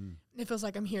are. It feels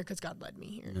like I'm here because God led me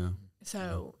here. Yeah.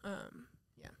 So,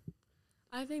 yeah.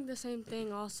 I think the same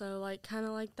thing also, like, kind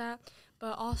of like that.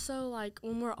 But also, like,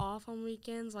 when we're off on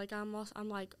weekends, like, I'm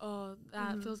like, oh,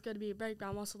 that feels good to be a break. But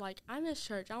I'm also like, I miss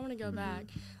church. I want to go back.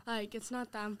 Like, it's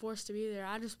not that I'm forced to be there.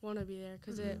 I just want to be there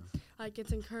because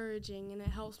it's encouraging and it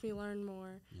helps me learn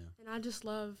more. Yeah. And I just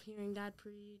love hearing Dad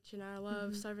preach, and I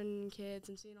love serving kids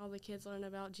and seeing all the kids learn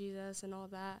about Jesus and all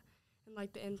that. And,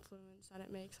 like, the influence that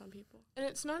it makes on people. And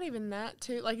it's not even that,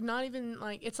 too. Like, not even,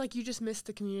 like, it's like you just miss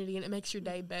the community, and it makes your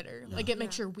day better. Yeah. Like, it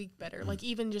makes your week better. Like,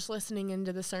 even just listening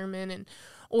into the sermon,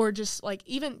 or just, like,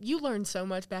 even you learn so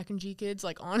much back in G-Kids,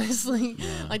 like, honestly.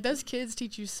 Yeah. Like, those kids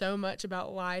teach you so much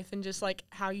about life and just, like,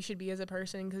 how you should be as a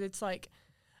person. Because it's like,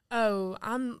 oh,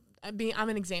 I'm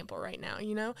an example right now,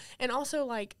 And also,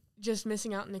 like, just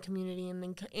missing out in the community and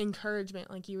the encouragement,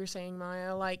 like you were saying,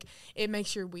 Maya, like, it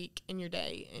makes your week and your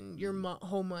day and your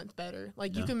whole month better.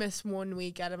 Like, you can miss 1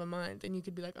 week out of a month, and you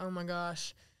could be like, oh, my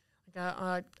gosh,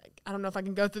 like, I don't know if I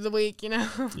can go through the week,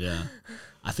 Yeah.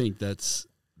 I think that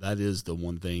is the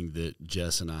one thing that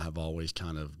Jess and I have always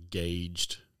kind of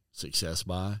gauged success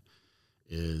by,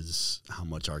 is how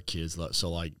much our kids love.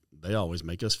 So, like, they always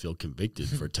make us feel convicted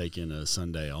for taking a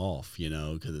Sunday off,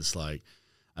 because it's like,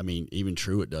 I mean, even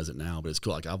Truett does it now, but it's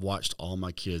cool. Like, I've watched all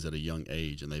my kids at a young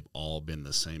age, and they've all been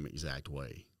the same exact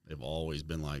way. They've always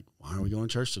been like, why are we going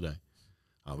to church today?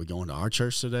 Are we going to our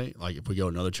church today? Like, if we go to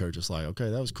another church, it's like, okay,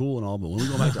 that was cool and all, but when we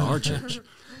go back to our church,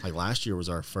 like, last year was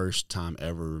our first time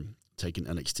ever taking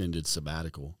an extended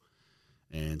sabbatical.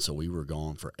 And so we were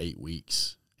gone for 8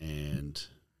 weeks. And,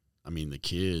 I mean, the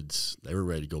kids, they were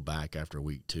ready to go back after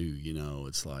week 2,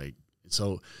 It's like,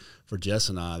 so for Jess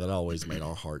and I, that always made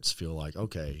our hearts feel like,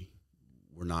 okay,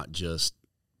 we're not just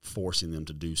forcing them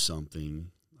to do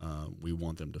something. We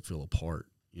want them to feel a part,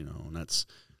 and that's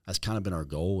kind of been our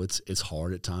goal. It's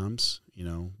hard at times,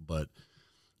 but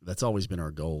that's always been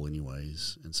our goal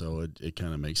anyways. And so it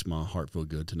kind of makes my heart feel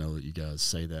good to know that you guys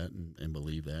say that and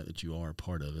believe that you are a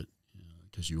part of it,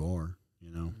 because you are,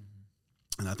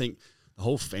 And I think the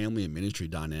whole family and ministry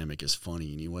dynamic is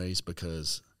funny anyways,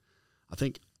 because I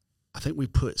think we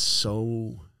put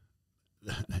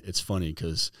it's funny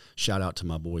because shout out to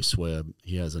my boy Sweb.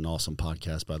 He has an awesome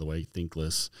podcast, by the way,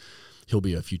 Thinkless. He'll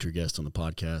be a future guest on the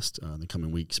podcast in the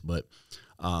coming weeks. But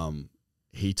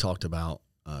he talked about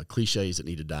cliches that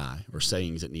need to die, or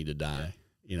sayings that need to die,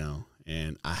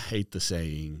 And I hate the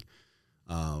saying,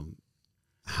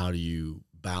 how do you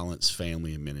balance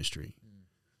family and ministry?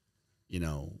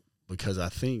 Because I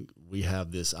think we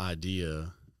have this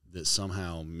idea that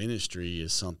somehow ministry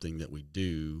is something that we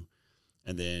do,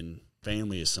 and then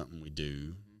family is something we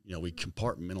do. We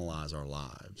compartmentalize our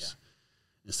lives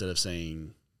instead of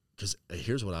saying, because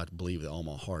here's what I believe with all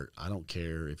my heart. I don't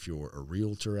care if you're a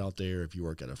realtor out there, if you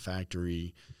work at a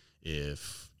factory,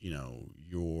 if,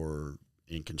 you're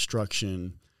in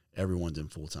construction, everyone's in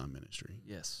full-time ministry.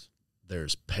 Yes.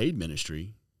 There's paid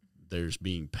ministry. There's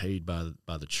being paid by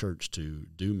the church to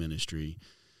do ministry,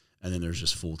 and then there's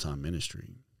just full-time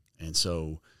ministry. And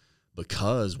so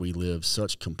because we live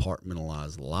such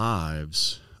compartmentalized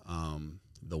lives,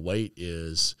 the weight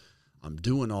is, I'm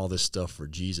doing all this stuff for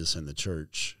Jesus and the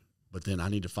church, but then I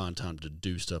need to find time to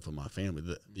do stuff with my family.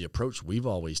 The approach we've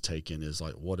always taken is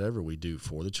like, whatever we do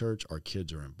for the church, our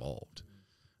kids are involved.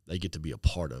 They get to be a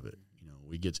part of it.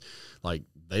 We get, like,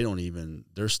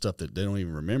 there's stuff that they don't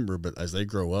even remember, but as they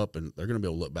grow up, and they're going to be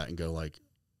able to look back and go like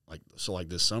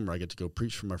this summer, I get to go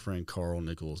preach for my friend Carl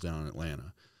Nichols down in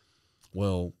Atlanta.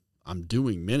 Well, I'm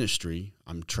doing ministry.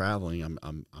 I'm traveling.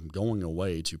 I'm going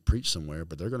away to preach somewhere,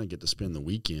 but they're going to get to spend the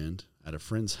weekend at a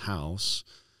friend's house,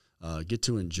 get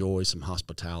to enjoy some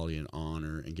hospitality and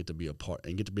honor, and get to be a part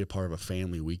of a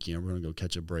family weekend. We're going to go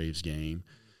catch a Braves game.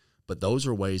 But those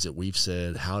are ways that we've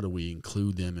said, how do we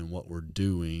include them in what we're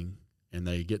doing? And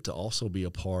they get to also be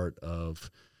a part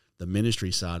of the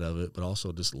ministry side of it, but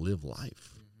also just live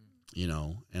life, you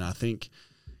know. And I think,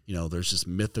 you know, there's this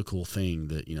mythical thing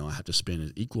that, you know, I have to spend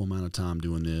an equal amount of time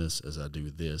doing this as I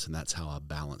do this, and that's how I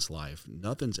balance life.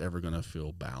 Nothing's ever going to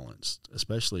feel balanced,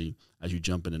 especially as you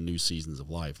jump into new seasons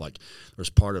of life. Like, there's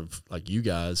part of, like, you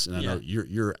guys, and I know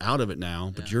you're out of it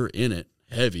now, but you're in it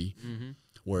heavy,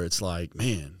 where it's like,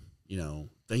 man, you know,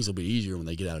 things will be easier when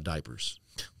they get out of diapers,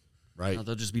 right? No,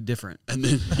 they'll just be different. And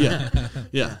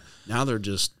then, now they're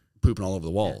just pooping all over the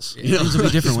walls. You know? Things will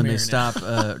be different when they stop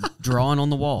drawing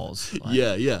on the walls. Like,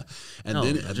 and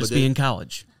then just be in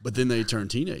college. But then they turn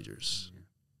teenagers,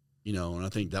 you know. And I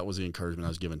think that was the encouragement I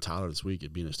was giving Tyler this week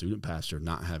at being a student pastor.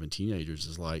 Not having teenagers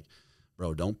is like,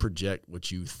 bro, don't project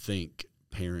what you think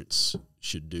parents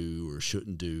should do or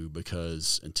shouldn't do,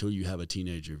 because until you have a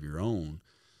teenager of your own,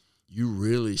 you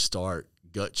really start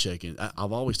gut checking.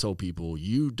 I've always told people,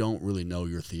 you don't really know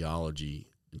your theology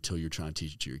until you're trying to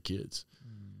teach it to your kids.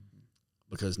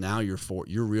 Because now you're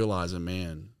realizing,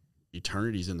 man,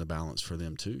 eternity's in the balance for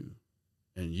them too.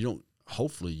 And you don't,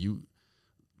 hopefully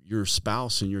your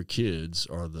spouse and your kids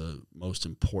are the most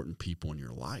important people in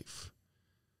your life.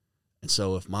 And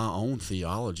so if my own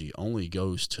theology only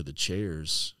goes to the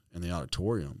chairs in the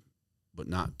auditorium, but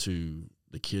not to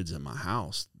the kids in my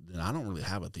house, then I don't really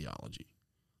have a theology.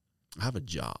 I have a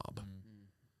job.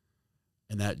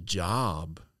 And that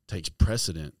job takes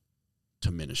precedent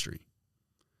to ministry.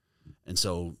 And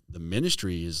so the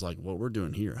ministry is like what we're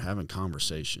doing here, having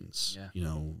conversations, you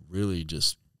know, really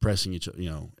just pressing each other, you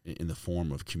know, in the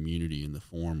form of community, in the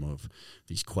form of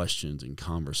these questions and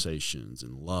conversations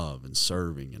and love and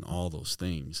serving and all those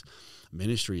things.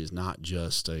 Ministry is not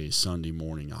just a Sunday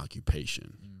morning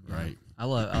occupation, right? I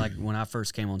like when I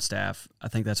first came on staff, I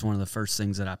think that's one of the first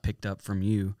things that I picked up from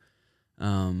you,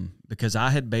 because I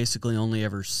had basically only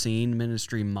ever seen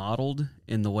ministry modeled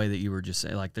in the way that you were just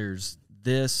saying, like, there's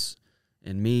this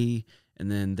and me,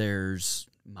 and then there's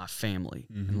my family,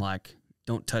 and like,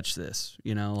 don't touch this,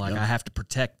 you know, like I have to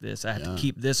protect this. I have to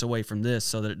keep this away from this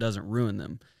so that it doesn't ruin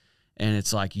them. And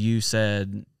it's like you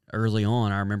said early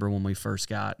on, I remember when we first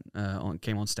came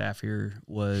on staff here,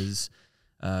 was,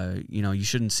 you know, you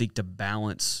shouldn't seek to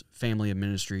balance family and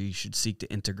ministry. You should seek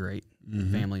to integrate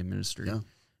family and ministry. Yeah.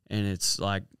 And it's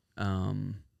like,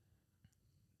 doing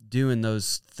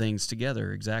those things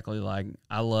together. Exactly. Like,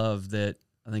 I love that.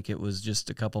 I think it was just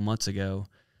a couple months ago,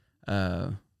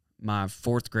 my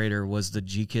fourth grader was the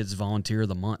G Kids Volunteer of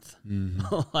the Month.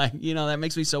 Like, you know, that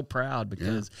makes me so proud,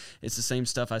 because it's the same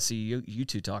stuff I see you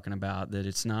two talking about, that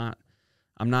it's not,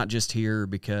 I'm not just here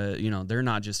because, you know, they're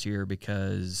not just here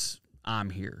because I'm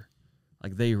here.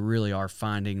 Like, they really are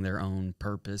finding their own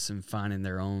purpose and finding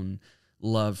their own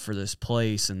love for this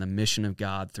place and the mission of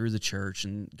God through the church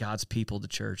and God's people, the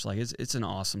church. Like, it's an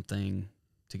awesome thing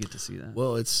to get to see that.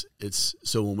 Well, it's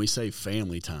so when we say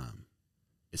family time,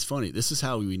 it's funny. This is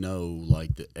how we know,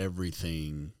 like, that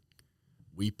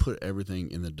we put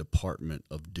everything in the department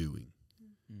of doing.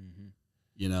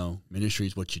 You know, ministry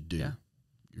is what you do. Yeah.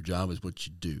 Your job is what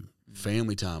you do.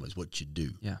 Family time is what you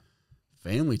do. Yeah.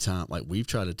 Family time, like, we've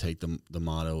tried to take the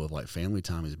motto of, like, family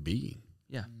time is being.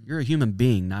 Yeah. You're a human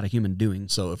being, not a human doing.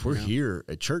 So if we're here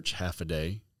at church half a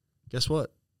day, guess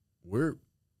what? We're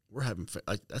having,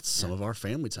 that's some of our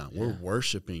family time. We're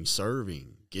worshiping,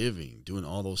 serving, giving, doing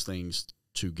all those things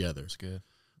together. That's good.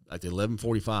 Like, the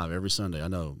 11:45 every Sunday, I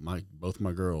know both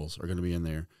my girls are going to be in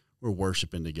there. We're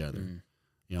worshiping together.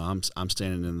 You know, I'm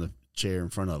standing in the chair in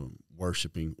front of them,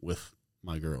 worshiping with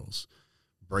my girls,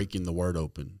 breaking the word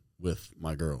open with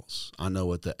my girls. I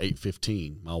know at the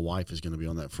 8:15, my wife is going to be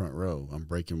on that front row. I'm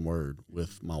breaking word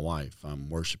with my wife. I'm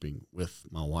worshiping with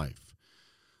my wife.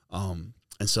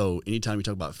 And so anytime you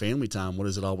talk about family time, what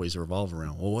does it always revolve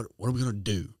around? Well, what are we going to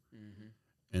do?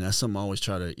 And that's something I always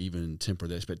try to even temper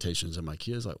the expectations of my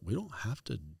kids. Like, we don't have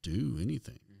to do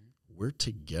anything. We're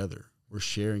together. We're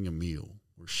sharing a meal.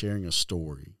 We're sharing a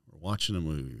story. We're watching a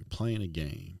movie, playing a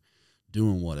game,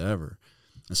 doing whatever.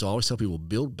 And so I always tell people,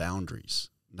 build boundaries,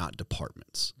 not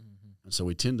departments. And so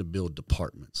we tend to build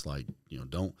departments, like, you know,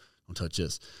 don't touch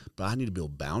this. But I need to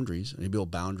build boundaries. I need to build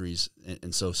boundaries.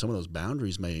 And so some of those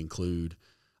boundaries may include,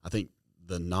 I think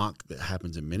the knock that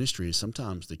happens in ministry is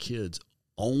sometimes the kids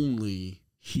only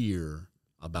hear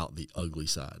about the ugly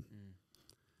side.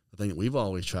 The thing that we've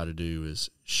always tried to do is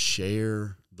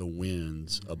share the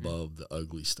wins above the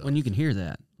ugly stuff. When you can hear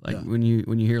that, like when you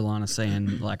hear Launa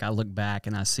saying, like, I look back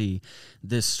and I see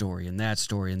this story and that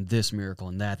story and this miracle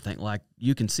and that thing, like,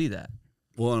 you can see that.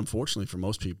 Well, unfortunately for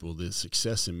most people, the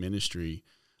success in ministry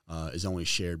is only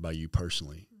shared by you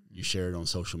personally. You share it on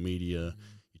social media.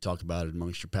 You talk about it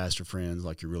amongst your pastor friends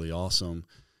like you're really awesome,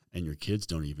 and your kids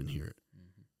don't even hear it.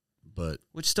 But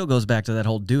which still goes back to that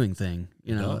whole doing thing.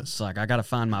 You know, does. it's like I got to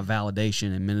find my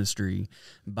validation in ministry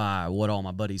by what all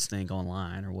my buddies think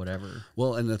online or whatever.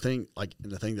 Well, and the thing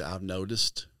that I've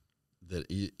noticed that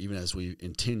even as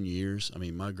in 10 years, I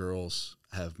mean, my girls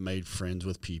have made friends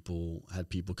with people, had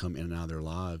people come in and out of their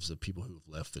lives of people who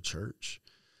have left the church,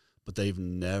 but they've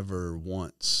never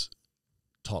once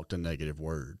talked a negative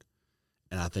word.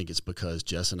 And I think it's because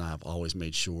Jess and I have always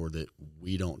made sure that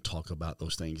we don't talk about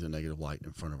those things in a negative light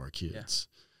in front of our kids,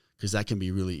 because that can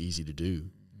be really easy to do.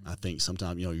 I think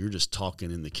sometimes, you're just talking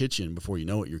in the kitchen before you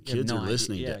know it. Your kids are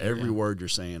listening to every word you're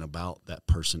saying about that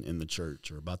person in the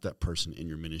church or about that person in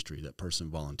your ministry, that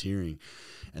person volunteering,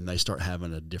 and they start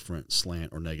having a different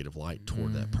slant or negative light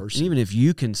toward that person. And even if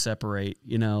you can separate,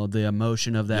 the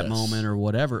emotion of that moment or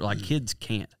whatever, like kids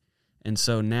can't. And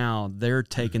so now they're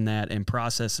taking that and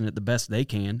processing it the best they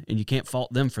can, and you can't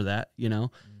fault them for that,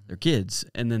 They're kids.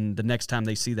 And then the next time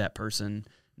they see that person,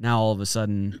 now all of a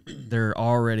sudden they're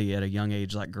already at a young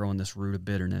age like growing this root of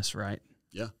bitterness, right?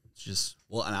 Yeah. It's just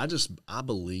and I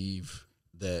believe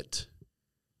that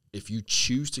if you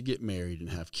choose to get married and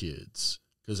have kids,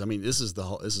 because I mean this is a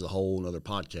whole other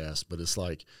podcast, but it's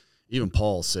like even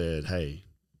Paul said, "Hey,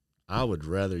 I would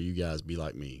rather you guys be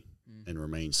like me and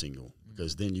remain single,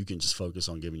 because then you can just focus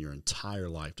on giving your entire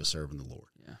life to serving the Lord."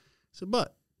 Yeah. So,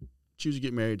 but choose to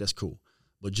get married, that's cool.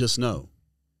 But just know,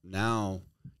 now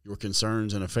your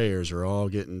concerns and affairs are all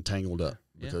getting tangled up,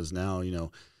 because now,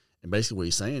 and basically what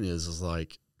he's saying is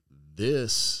like,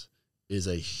 this is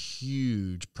a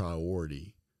huge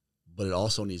priority, but it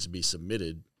also needs to be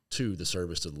submitted to the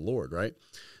service to the Lord, right?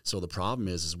 So the problem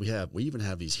is we even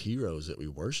have these heroes that we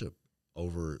worship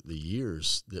over the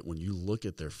years that when you look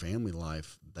at their family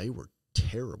life, they were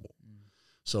terrible.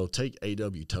 So take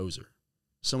A.W. Tozer.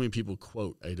 So many people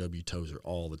quote A.W. Tozer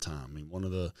all the time. I mean, one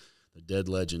of the dead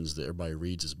legends that everybody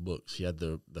reads his books. He had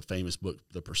the famous book,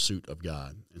 The Pursuit of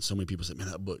God. And so many people said, man,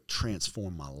 that book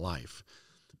transformed my life.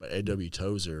 But A.W.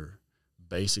 Tozer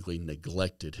basically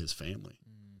neglected his family,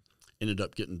 ended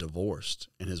up getting divorced.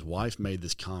 And his wife made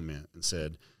this comment and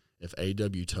said, if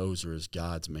A.W. Tozer is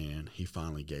God's man, he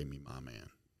finally gave me my man,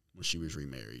 when she was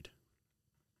remarried.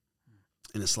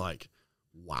 And it's like,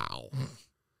 wow.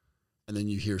 And then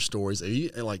you hear stories,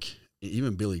 like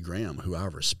even Billy Graham, who I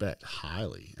respect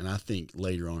highly, and I think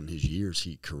later on in his years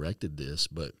he corrected this,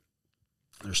 but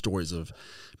there's stories of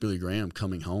Billy Graham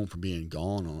coming home from being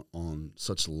gone on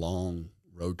such long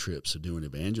road trips of doing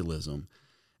evangelism.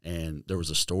 And there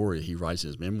was a story he writes in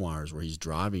his memoirs where he's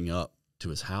driving up to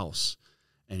his house,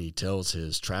 and he tells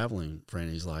his traveling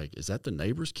friend, he's like, is that the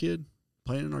neighbor's kid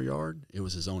playing in our yard? It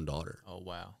was his own daughter. Oh,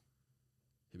 wow.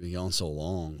 He'd been gone so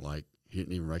long, like he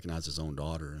didn't even recognize his own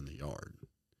daughter in the yard.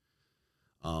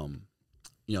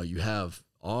 You have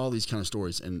all these kind of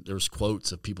stories, and there's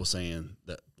quotes of people saying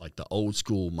that, like, the old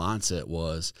school mindset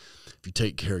was, if you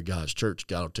take care of God's church,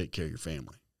 God will take care of your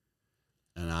family.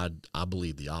 And I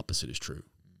believe the opposite is true.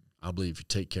 I believe if you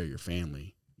take care of your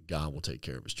family, God will take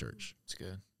care of his church. That's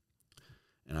good.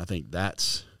 And I think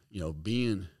that's,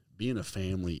 being a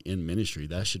family in ministry,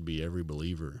 that should be every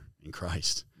believer in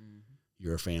Christ.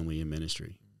 You're a family in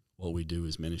ministry. What we do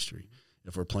is ministry.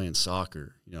 If we're playing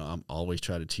soccer, I'm always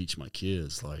trying to teach my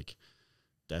kids, like,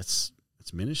 that's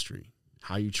ministry.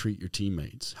 How you treat your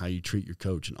teammates, how you treat your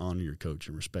coach and honor your coach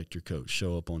and respect your coach,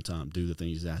 show up on time, do the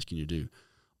things he's asking you to do.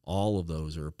 All of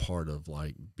those are a part of,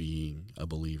 like, being a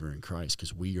believer in Christ,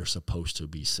 because we are supposed to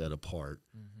be set apart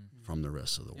from the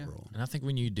rest of the world. And I think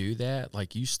when you do that,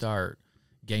 like, you start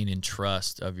gaining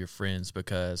trust of your friends,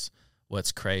 because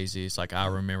what's crazy is, like, I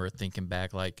remember thinking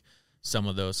back, like, some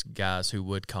of those guys who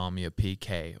would call me a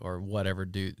PK or whatever,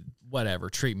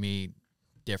 treat me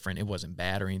different. It wasn't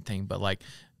bad or anything, but, like,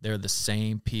 they're the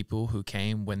same people who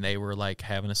came when they were, like,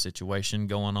 having a situation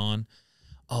going on.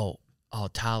 Oh,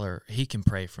 Tyler, he can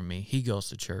pray for me. He goes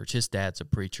to church. His dad's a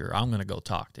preacher. I'm going to go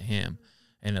talk to him.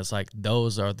 And it's like,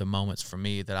 those are the moments for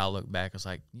me that I look back. It's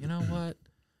like, you know what?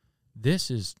 This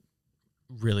is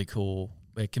really cool.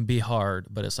 It can be hard,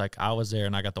 but it's like I was there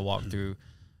and I got to walk through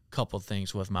a couple of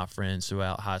things with my friends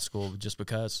throughout high school, just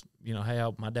because, hey,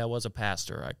 my dad was a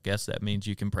pastor. I guess that means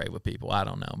you can pray with people. I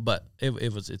don't know. But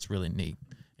it's really neat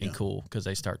and cool, because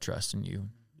they start trusting you.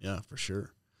 Yeah, for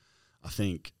sure. I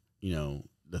think,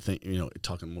 the thing,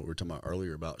 talking what we were talking about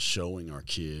earlier about showing our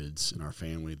kids and our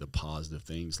family the positive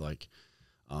things, like,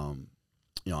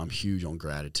 I'm huge on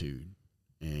gratitude,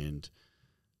 and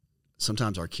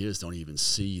sometimes our kids don't even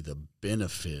see the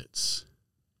benefits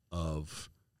of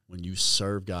when you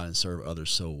serve God and serve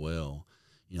others so well.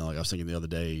 Like I was thinking the other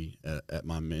day at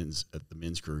the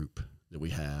men's group that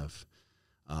we have,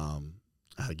 I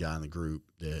had a guy in the group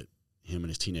that him and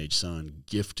his teenage son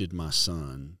gifted my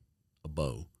son a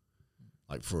bow,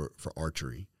 like for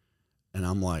archery. And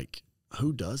I'm like,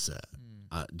 who does that?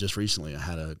 Just recently I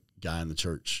had a guy in the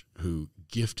church who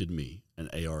gifted me an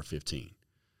AR-15.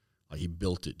 Like, he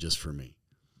built it just for me.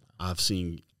 I've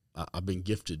been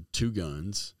gifted 2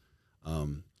 guns.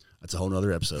 That's a whole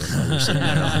nother episode. You're sitting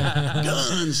there like,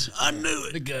 guns, I knew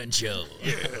it. The gun show.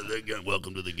 Yeah, the gun.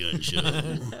 Welcome to the gun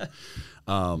show.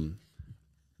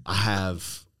 I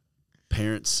have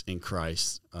parents in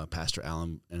Christ, Pastor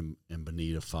Allen and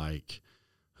Benita Fike,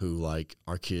 who, like,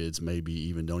 our kids maybe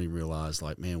even don't even realize,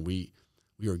 like, man, we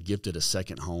are gifted a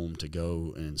second home to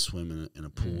go and swim in a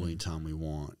pool anytime we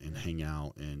want and hang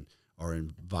out, and are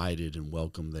invited and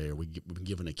welcome there. We've been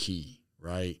given a key,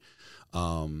 right?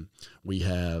 We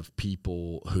have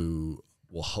people who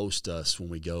will host us when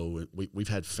we go. We've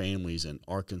had families in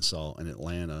Arkansas and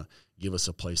Atlanta give us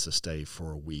a place to stay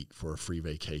for a week for a free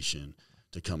vacation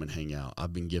to come and hang out.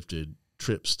 I've been gifted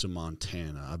trips to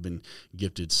Montana. I've been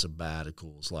gifted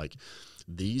sabbaticals. Like,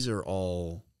 these are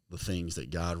all the things that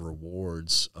God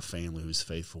rewards a family who's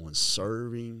faithful in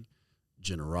serving,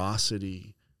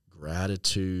 generosity,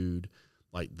 gratitude.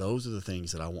 Like, those are the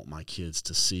things that I want my kids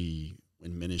to see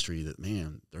in ministry, that,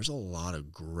 man, there's a lot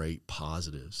of great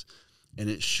positives, and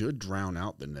it should drown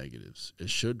out the negatives. It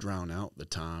should drown out the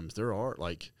times. There are,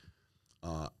 like,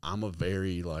 I'm a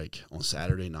very, like, on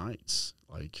Saturday nights,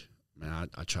 like, man,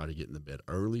 I try to get in the bed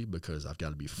early because I've got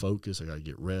to be focused. I got to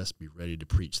get rest, be ready to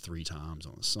preach 3 times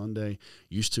on a Sunday.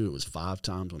 Used to, it was 5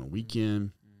 times on a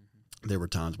weekend. There were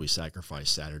times we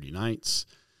sacrificed Saturday nights.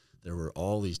 There were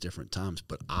all these different times,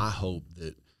 but I hope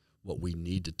that what we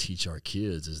need to teach our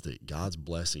kids is that God's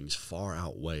blessings far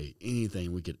outweigh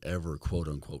anything we could ever, quote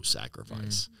unquote,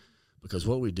 sacrifice. Because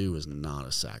what we do is not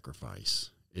a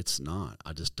sacrifice. It's not.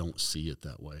 I just don't see it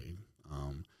that way.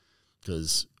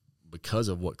 Because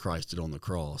of what Christ did on the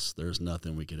cross, there's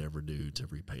nothing we could ever do to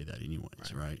repay that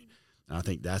anyways, right? And I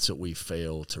think that's what we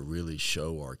fail to really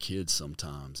show our kids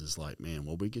sometimes, is like, man,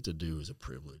 what we get to do is a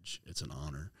privilege. It's an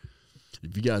honor.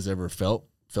 Have you guys ever felt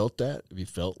that? Have you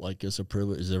felt like it's a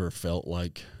privilege? Has it ever felt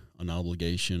like an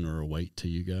obligation or a weight to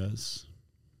you guys?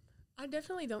 I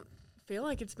definitely don't feel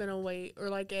like it's been a weight or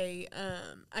like a,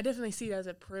 I definitely see it as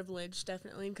a privilege,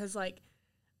 definitely, because, like,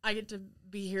 I get to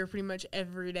be here pretty much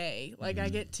every day. Like, I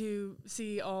get to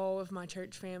see all of my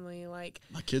church family. Like,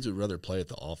 my kids would rather play at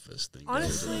the office than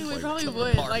honestly, we probably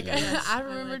would. Like, I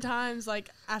remember times, like,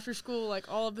 after school,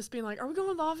 like, all of us being like, are we going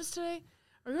to the office today?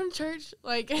 Are we going to church?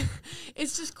 Like,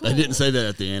 it's just cool. They didn't say that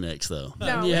at the annex, though.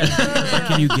 No. No.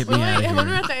 Can you get me out of here? When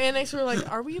we're at the annex, we're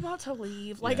like, are we about to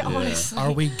leave? Like, honestly.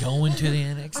 Are we going to the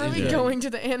annex? Are we going to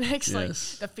the annex?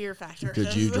 Yes. Like, the fear factor.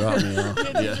 Could you drop me off?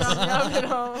 Could you drop me off at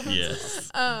home?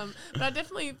 Yes. But I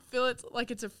definitely feel it's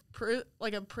like it's a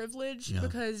privilege,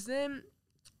 because then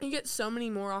you get so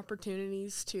many more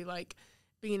opportunities to, like,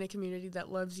 be in a community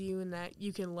that loves you and that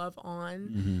you can love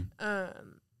on.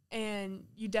 And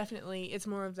you definitely, it's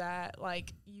more of that,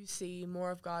 like, you see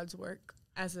more of God's work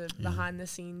as a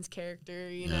behind-the-scenes character,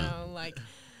 you know, like,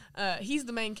 he's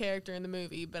the main character in the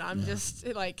movie, but I'm just,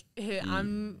 like,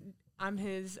 I'm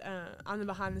the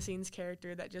behind-the-scenes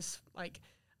character that just, like,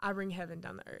 I bring heaven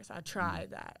down to earth. I try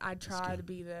that. I try to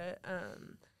be the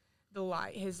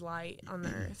light, his light on the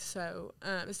earth. So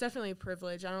it's definitely a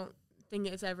privilege. I don't think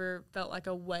it's ever felt like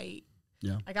a weight.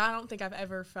 Yeah. Like, I don't think I've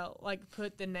ever felt like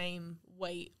put the name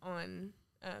weight on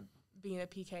being a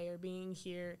PK or being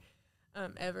here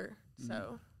ever.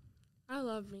 So I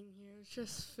love being here. It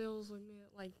just fills with me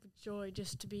like joy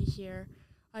just to be here.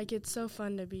 Like, it's so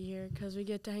fun to be here because we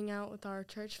get to hang out with our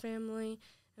church family,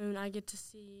 and I get to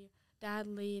see Dad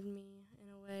lead me in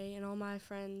a way, and all my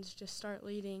friends just start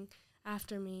leading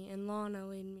after me, and Launa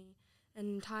lead me,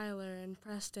 and Tyler and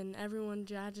Preston, everyone,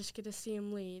 I just get to see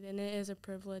them lead, and it is a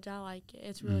privilege. I like it.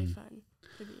 It's really fun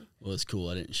to be. Well, it's cool.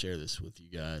 I didn't share this with you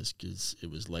guys because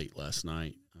it was late last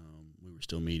night. We were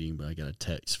still meeting, but I got a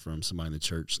text from somebody in the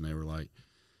church, and they were like,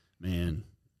 man,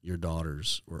 your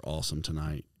daughters were awesome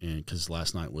tonight. And because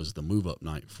last night was the move-up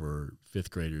night for 5th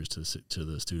graders to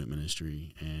the student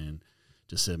ministry, and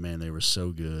just said, man, they were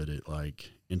so good at,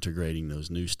 like, integrating those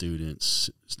new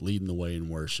students, leading the way in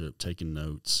worship, taking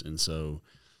notes. And so,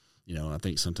 you know, I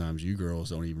think sometimes you girls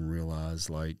don't even realize,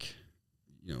 like,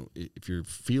 you know, if you're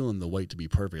feeling the weight to be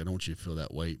perfect, I don't want you to feel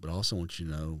that weight, but I also want you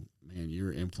to know, man,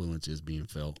 your influence is being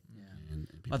felt. Yeah. And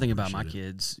I think about my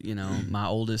kids, you know, my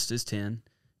oldest is 10,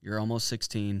 you're almost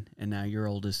 16, and now your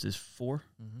oldest is 4.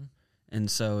 Mm-hmm.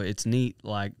 And so it's neat.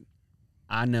 Like,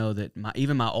 I know that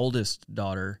even my oldest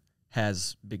daughter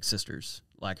has big sisters,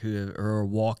 like, who are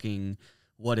walking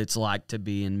what it's like to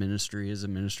be in ministry as a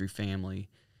ministry family.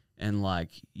 And, like,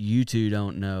 you two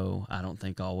don't know, I don't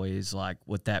think always, like,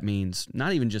 what that means,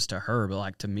 not even just to her, but,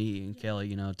 like, to me and Kelly,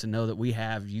 you know, to know that we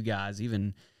have you guys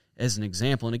even as an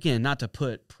example. And, again, not to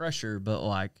put pressure, but,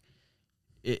 like,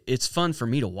 it's fun for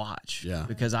me to watch. Yeah.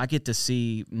 Because I get to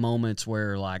see moments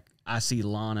where, like, I see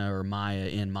Launa or Maya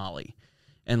in Molly.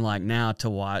 And, like, now to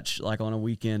watch, like, on a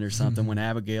weekend or something when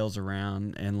Abigail's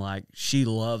around and, like, she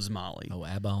loves Molly. Oh,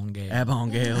 Abongale.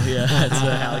 Abongale, yeah. That's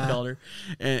how they called her.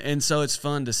 And so it's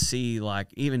fun to see, like,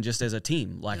 even just as a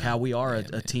team, like, how we are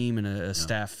a team and a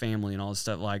staff family and all this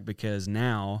stuff, like, because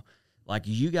now, like,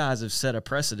 you guys have set a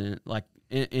precedent, like,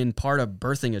 in part of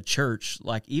birthing a church,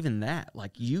 like, even that,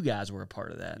 like, you guys were a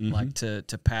part of that, like,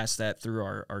 to pass that through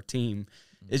our team.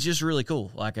 It's just really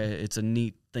cool. Like, it's a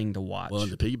neat thing to watch. Well,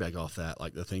 and to piggyback off that,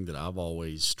 like, the thing that I've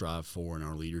always strived for in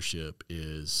our leadership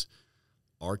is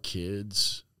our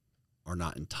kids are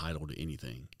not entitled to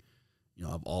anything. You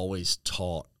know, I've always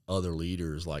taught other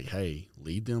leaders, like, hey,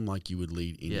 lead them like you would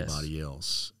lead anybody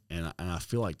else. And I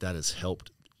feel like that has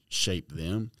helped shape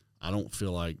them. I don't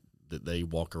feel like that they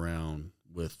walk around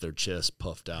with their chest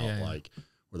puffed out like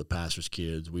we're the pastor's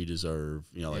kids, we deserve,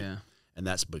 you know, like, and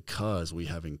that's because we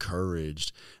have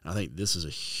encouraged, and I think this is a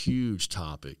huge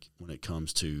topic when it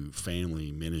comes to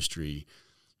family ministry.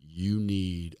 You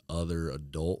need other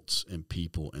adults and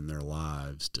people in their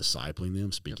lives discipling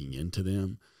them, speaking into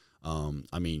them.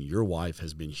 I mean, your wife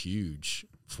has been huge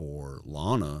for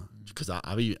Launa, because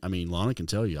I mean, Launa can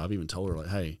tell you, I've even told her, like,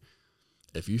 hey,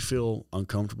 if you feel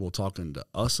uncomfortable talking to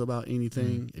us about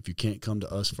anything, if you can't come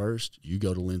to us first, you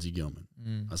go to Lindsey Gilman.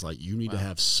 I was like, you need to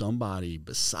have somebody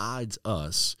besides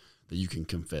us that you can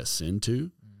confess sin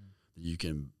to, that you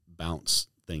can bounce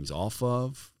things off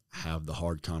of, have the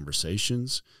hard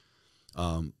conversations.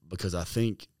 Because I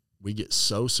think we get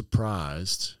so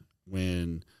surprised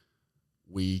when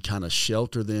we kind of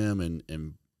shelter them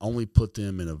and only put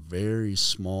them in a very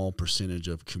small percentage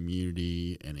of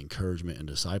community and encouragement and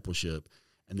discipleship.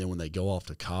 And then when they go off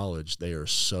to college, they are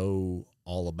so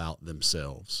all about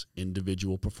themselves,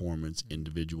 individual performance,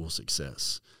 individual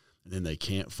success. And then they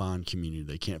can't find community.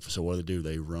 They can't. So what do?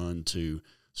 They run to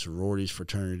sororities,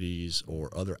 fraternities, or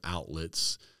other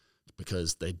outlets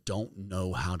because they don't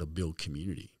know how to build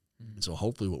community. And so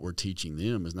hopefully what we're teaching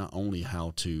them is not only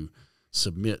how to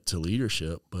submit to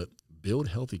leadership, but build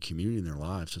healthy community in their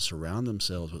lives, to surround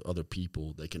themselves with other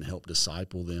people that can help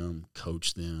disciple them,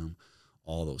 coach them,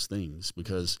 all those things.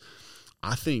 Because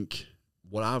I think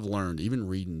what I've learned, even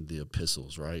reading the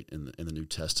epistles, right, in the New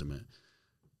Testament,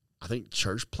 I think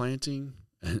church planting,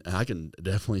 and I can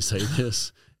definitely say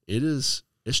this,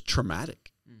 it's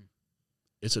traumatic.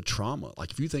 It's a trauma.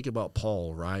 Like, if you think about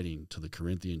Paul writing to the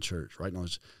Corinthian church, right now,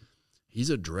 he's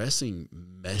addressing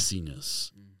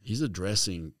messiness. He's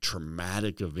addressing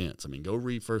traumatic events. I mean, go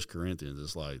read 1 Corinthians.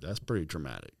 It's like, that's pretty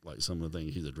traumatic, like some of the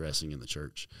things he's addressing in the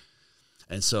church.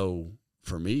 And so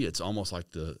for me, it's almost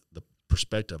like the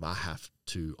perspective I have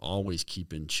to always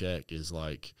keep in check is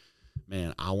like,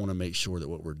 man, I want to make sure that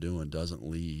what we're doing doesn't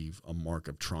leave a mark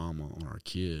of trauma on our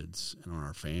kids and on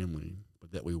our family,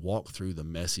 but that we walk through the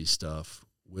messy stuff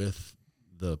with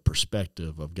the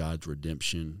perspective of God's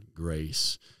redemption,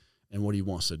 grace, and what he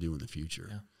wants to do in the future.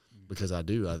 Yeah. Because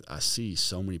I see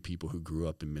so many people who grew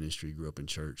up in ministry, grew up in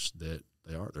church, that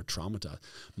they're traumatized.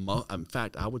 In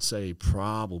fact, I would say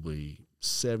probably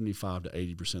 75 to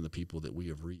 80% of the people that we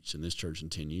have reached in this church in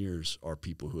 10 years are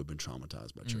people who have been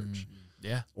traumatized by church.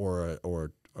 Yeah. Or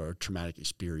a traumatic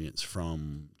experience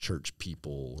from church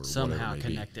people, or somehow whatever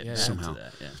connected back to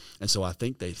that. Yeah. And so I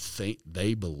think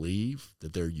they believe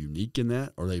that they're unique in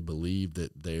that, or they believe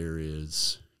that there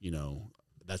is,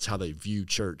 that's how they view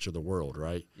church or the world,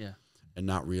 right? Yeah. And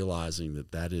not realizing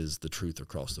that is the truth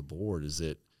across the board, is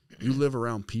that you live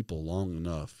around people long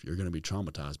enough, you're going to be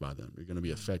traumatized by them. You're going to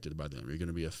be affected by them. You're going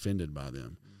to be offended by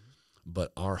them.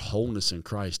 But our wholeness in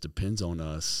Christ depends on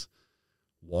us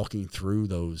walking through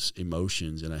those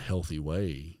emotions in a healthy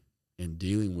way and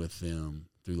dealing with them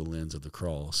through the lens of the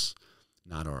cross,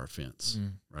 not our offense,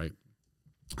 right?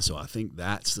 So I think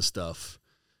that's the stuff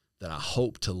that I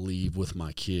hope to leave with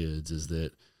my kids, is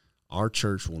that our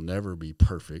church will never be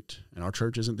perfect, and our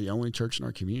church isn't the only church in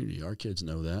our community. Our kids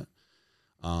know that.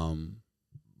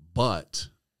 But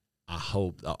I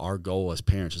hope that our goal as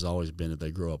parents has always been that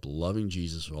they grow up loving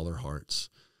Jesus with all their hearts,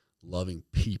 loving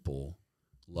people,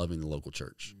 loving the local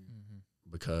church,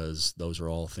 because those are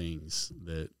all things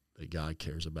that God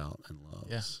cares about and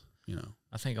loves. Yeah.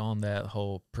 I think on that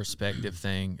whole perspective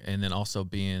thing, and then also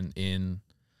being in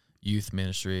youth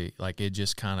ministry, like, it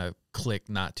just kind of clicked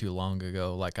not too long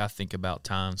ago. Like, I think about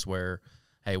times where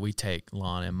hey, we take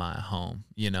Launa and Maya home,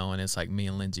 and it's like me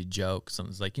and Lindsay joke.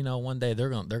 Something's like, one day they're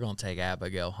gonna take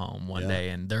Abigail home one day,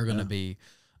 and they're gonna be,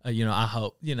 I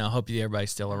hope,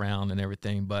 everybody's still around and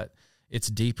everything, but it's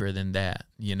deeper than that.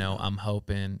 I'm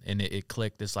hoping, and it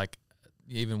clicked. It's like,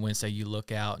 even when, say, you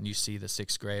look out and you see the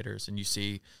 6th graders and you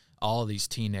see all these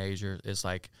teenagers, it's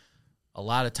like a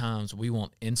lot of times we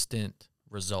want instant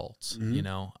results.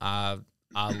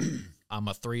 I'm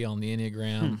a 3 on the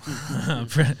Enneagram.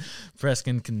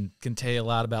 Preston can tell you a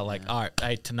lot about, like, all right,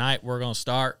 hey, tonight we're going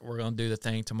to do the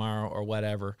thing tomorrow or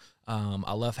whatever.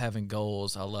 I love having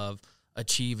goals. I love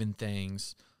achieving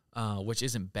things, which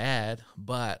isn't bad,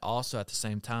 but also at the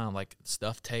same time, like,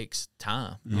 stuff takes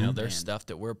time. There's stuff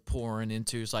that we're pouring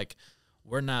into. It's like,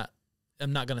 I'm not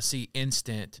going to see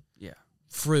instant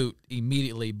fruit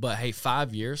immediately, but hey,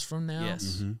 5 years from now,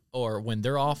 or when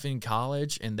they're off in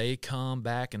college and they come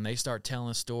back and they start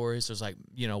telling stories, there's like,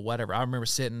 whatever. I remember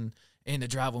sitting in the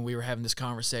drive when we were having this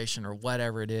conversation or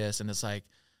whatever it is, and it's like,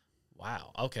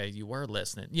 wow, okay, you were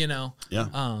listening, and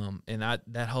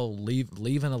that whole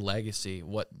leaving a legacy,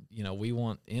 what, we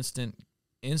want instant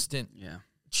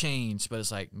change, but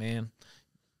it's like, man,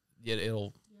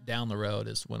 it'll down the road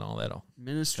is when all that'll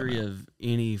ministry of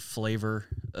any flavor,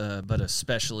 but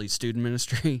especially student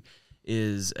ministry,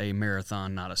 is a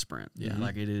marathon, not a sprint.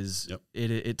 Like it is.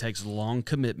 It takes long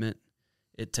commitment.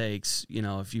 It takes,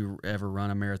 if you ever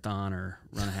run a marathon or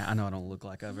run a half. I know I don't look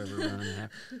like I've ever run a half.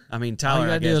 I mean, Tyler,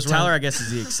 I guess,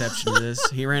 is the exception to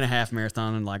this. He ran a half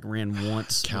marathon and ran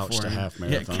once. Couch to half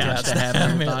marathon. Couch to half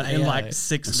marathon in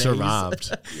 6 days.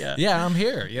 Survived. Yeah, I'm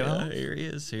here, here he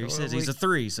is. Here he says he's a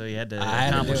 3, so he had to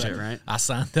accomplish it, right? I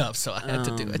signed up, so I had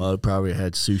to do it. Mo probably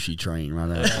had sushi train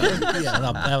right after.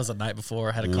 That was the night before.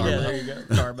 I had a carb up. There you go.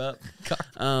 Carb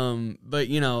up. But,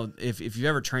 if you've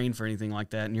ever trained for anything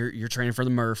like that, and you're training for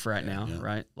the Murph right now,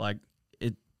 right? Like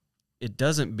it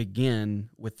doesn't begin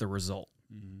with the result,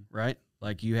 right?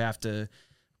 Like you have to,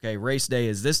 okay, race day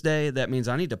is this day. That means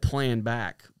I need to plan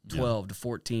back 12 to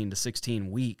 14 to 16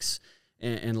 weeks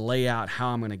and lay out how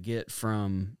I'm going to get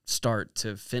from start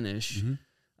to finish.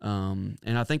 And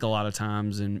I think a lot of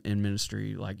times in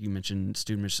ministry, like you mentioned,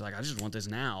 student ministry, like, I just want this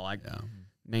now. Like,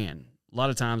 man, a lot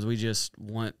of times we just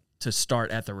want to start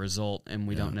at the result, and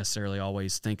we don't necessarily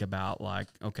always think about, like,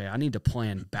 okay, I need to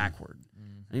plan backward.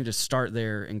 I need to start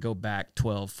there and go back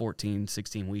 12, 14,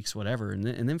 16 weeks, whatever, and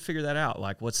then figure that out.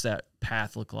 Like, what's that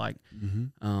path look like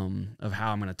of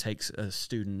how I'm going to take a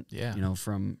student,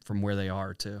 from where they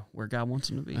are to where God wants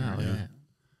them to be.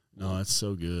 No, that's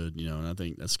so good. And I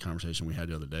think that's a conversation we had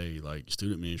the other day. Like,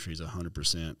 student ministry is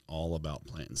 100% all about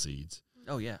planting seeds.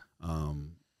 Oh, yeah.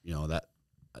 That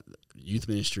youth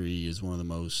ministry is one of the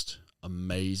most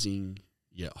amazing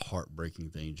yet heartbreaking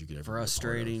things you could ever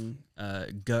frustrating,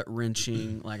 gut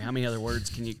wrenching. Like, how many other words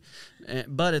can you?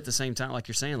 But at the same time, like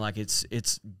you're saying, like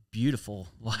it's beautiful.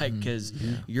 Like, because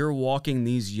you're walking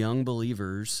these young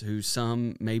believers who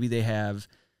maybe they have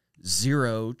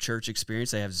zero church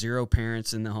experience. They have zero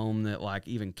parents in the home that like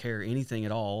even care anything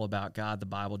at all about God, the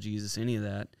Bible, Jesus, any of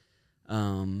that.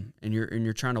 And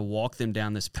you're trying to walk them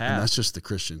down this path. And that's just the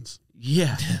Christians.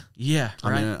 Yeah.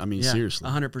 Right. I mean, seriously,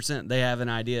 100%. They have an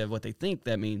idea of what they think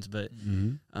that means, but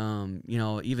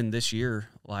even this year,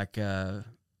 like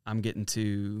I'm getting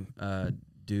to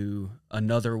do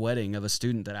another wedding of a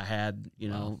student that I had,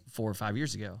 4 or 5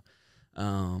 years ago.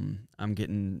 I'm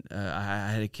getting. I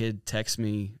had a kid text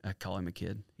me. I call him a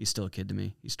kid. He's still a kid to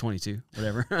me. He's 22,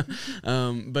 whatever.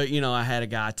 But I had a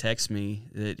guy text me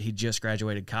that he just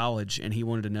graduated college, and he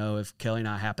wanted to know if Kelly and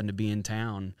I happened to be in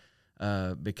town.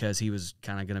 Because he was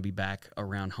kind of going to be back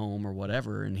around home or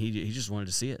whatever, and he just wanted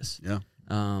to see us. Yeah.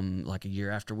 Like a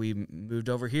year after we moved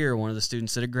over here, one of the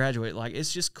students that had graduated, like,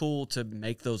 it's just cool to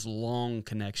make those long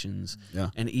connections.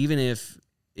 Yeah. And even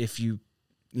if you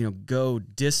go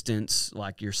distance,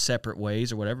 like you're separate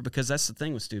ways or whatever, because that's the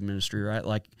thing with student ministry, right?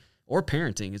 Like, or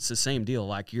parenting, it's the same deal.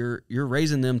 Like you're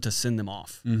raising them to send them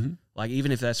off. Like,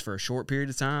 even if that's for a short period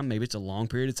of time, maybe it's a long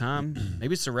period of time,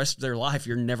 maybe it's the rest of their life.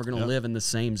 You're never going to live in the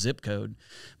same zip code.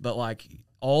 But like,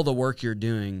 all the work you're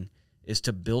doing is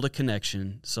to build a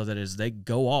connection so that as they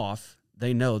go off,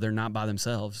 they know they're not by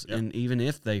themselves. Yep. And even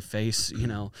if they face,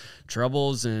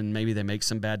 troubles and maybe they make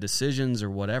some bad decisions or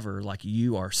whatever, like,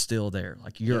 you are still there.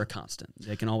 Like, you're a constant.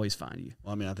 They can always find you.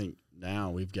 Well, I mean, I think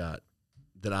now we've got,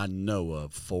 that I know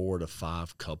of, 4 to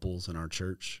 5 couples in our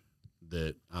church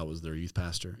that I was their youth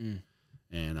pastor.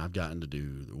 And I've gotten to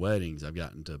do the weddings. I've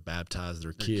gotten to baptize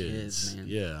their kids. Man.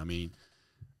 Yeah, I mean,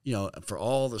 for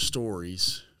all the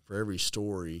stories, for every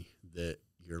story that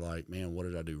you're like, man, what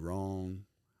did I do wrong?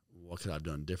 What could I have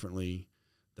done differently?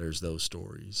 there's those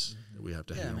stories that we have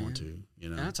to hang on to.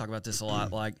 And I talk about this a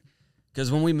lot, like,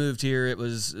 because when we moved here, it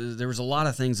was there was a lot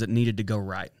of things that needed to go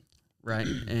right,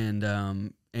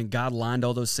 and God lined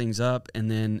all those things up, and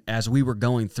then as we were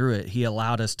going through it, He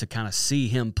allowed us to kind of see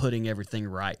Him putting everything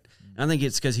right. And I think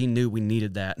it's because He knew we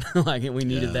needed that, like we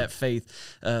needed that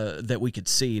faith that we could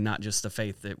see, not just the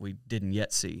faith that we didn't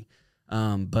yet see.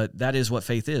 But that is what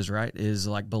faith is, right? Is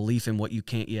like belief in what you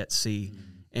can't yet see.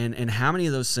 And how many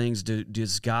of those things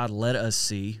does God let us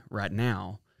see right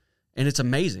now? And it's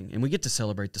amazing. And we get to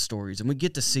celebrate the stories, and we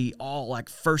get to see all, like,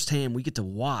 firsthand. We get to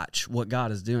watch what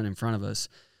God is doing in front of us.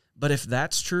 But if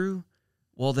that's true,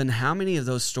 well, then how many of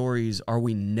those stories are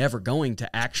we never going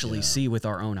to actually see with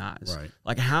our own eyes? Right.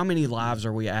 Like, how many lives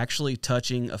are we actually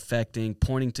touching, affecting,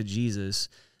 pointing to Jesus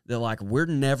that, like, we're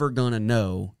never going to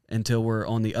know until we're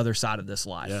on the other side of this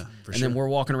life? Yeah, for and sure. then we're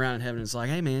walking around in heaven, and it's like,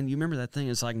 hey, man, you remember that thing?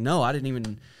 It's like, no, I didn't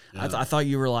even I thought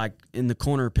you were, like, in the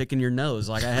corner picking your nose.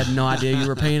 Like, I had no idea you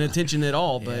were paying attention at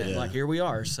all, but, like, here we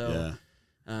are. So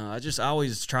I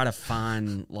always try to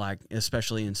find, like,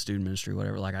 especially in student ministry,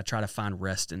 whatever, like, I try to find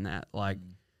rest in that. Like,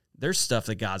 there's stuff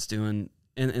that God's doing,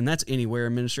 and that's anywhere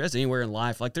in ministry, that's anywhere in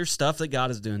life. Like, there's stuff that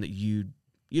God is doing that you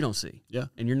don't see. Yeah.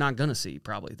 And you're not going to see,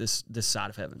 probably, this side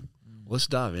of heaven. Let's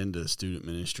dive into student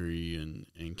ministry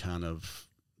and kind of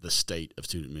the state of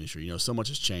student ministry. You know, so much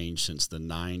has changed since the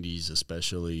 90s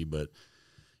especially, but,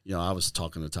 you know, I was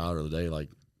talking to Tyler the other day, like,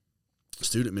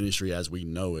 student ministry as we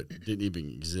know it didn't even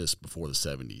exist before the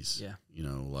 70s. Yeah. You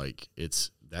know, like,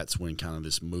 that's when kind of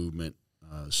this movement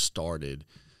started.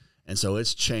 And so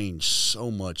it's changed so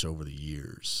much over the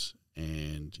years.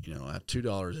 And, you know, I have two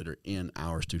daughters that are in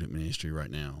our student ministry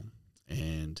right now.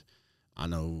 And I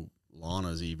know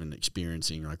Launa's even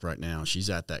experiencing, like, right now, she's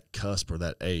at that cusp or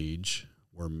that age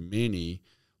where many,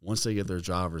 once they get their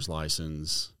driver's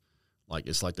license, like,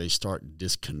 it's like they start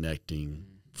disconnecting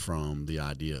from the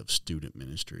idea of student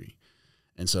ministry.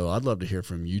 And so I'd love to hear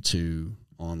from you two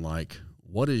on, like,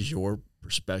 what is your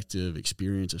perspective,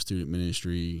 experience of student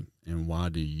ministry, and why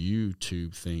do you two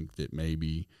think that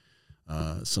maybe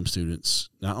some students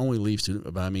not only leave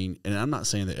student, but I mean, and I'm not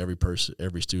saying that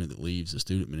every student that leaves the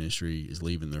student ministry is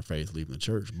leaving their faith, leaving the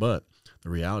church, but the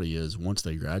reality is once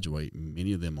they graduate,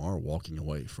 many of them are walking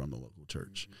away from the local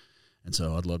church. And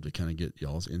so I'd love to kind of get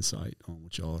y'all's insight on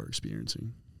what y'all are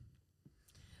experiencing.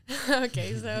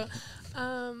 Okay, so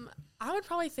I would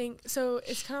probably think, so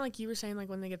it's kind of like you were saying, like,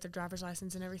 when they get their driver's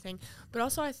license and everything, but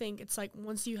also I think it's like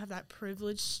once you have that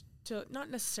privilege to not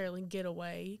necessarily get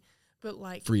away, but,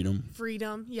 like,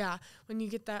 freedom, yeah. When you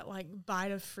get that, like, bite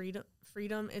of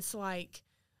freedom, it's like,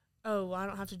 oh, I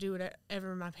don't have to do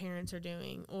whatever my parents are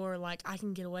doing, or, like, I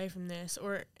can get away from this,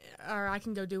 or I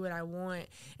can go do what I want,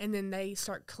 and then they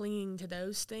start clinging to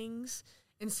those things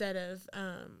instead of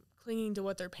clinging to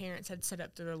what their parents had set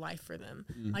up through their life for them.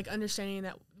 Like, understanding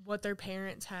that what their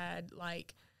parents had,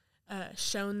 like,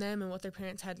 shown them and what their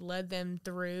parents had led them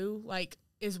through, like,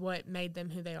 is what made them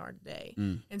who they are today.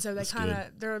 And so they kind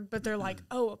of, they're like,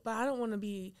 oh, but I don't want to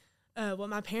be what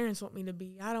my parents want me to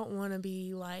be. I don't want to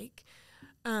be, like,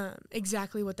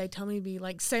 exactly what they tell me to be.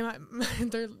 Like, say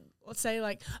let's say,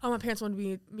 like, oh, my parents want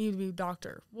me to be a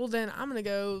doctor. Well, then I'm going to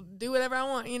go do whatever I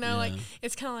want, you know? Like,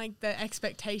 it's kind of like the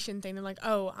expectation thing. They're like,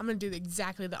 oh, I'm going to do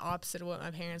exactly the opposite of what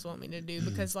my parents want me to do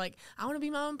because, like, I want to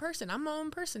be my own person. I'm my own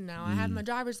person now. I have my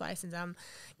driver's license. I'm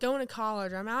going to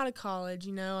college. I'm out of college,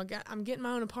 you know? I'm getting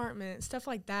my own apartment, stuff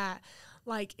like that.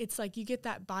 Like, it's like you get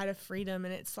that bite of freedom,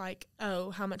 and it's like, oh,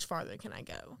 how much farther can I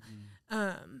go?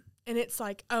 And it's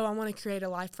like, oh, I want to create a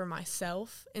life for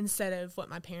myself instead of what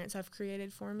my parents have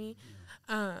created for me.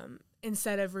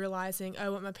 Instead of realizing,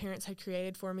 oh, what my parents had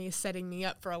created for me is setting me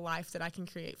up for a life that I can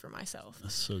create for myself.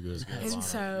 That's so good. And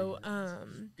so,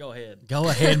 go ahead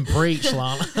and preach,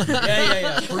 Launa.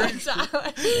 yeah.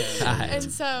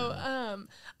 And so,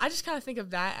 I just kind of think of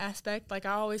that aspect. Like,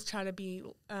 I always try to be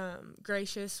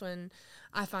gracious when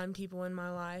I find people in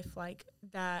my life, like,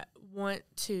 that want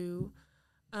to,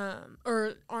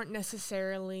 or aren't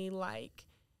necessarily, like,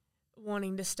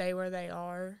 wanting to stay where they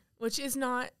are, which is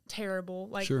not terrible.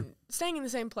 Like, staying in the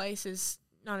same place is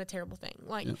not a terrible thing.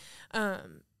 Like,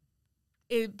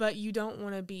 but you don't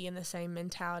want to be in the same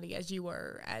mentality as you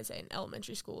were as an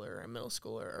elementary schooler or a middle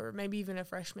schooler, or maybe even a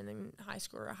freshman in high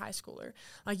school or a high schooler.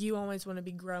 Like, you always want to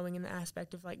be growing in the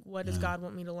aspect of, like, what does God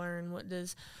want me to learn? What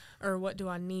do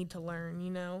I need to learn, you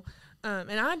know?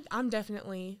 And I'm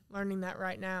definitely learning that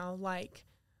right now. Like,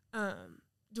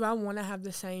 do I want to have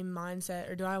the same mindset,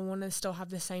 or do I want to still have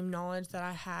the same knowledge that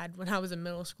I had when I was a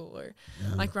middle schooler?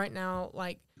 Like, right now,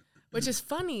 like, which is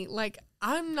funny. Like,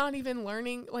 I'm not even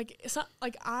learning. Like, it's not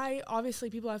like obviously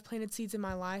people have planted seeds in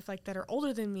my life, like, that are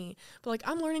older than me. But, like,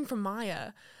 I'm learning from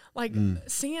Maya. Like,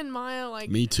 seeing Maya, like.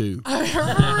 Me too. For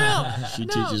real. She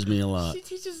teaches me a lot. She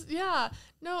teaches, yeah.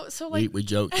 No, so, like. We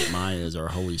joke that Maya is our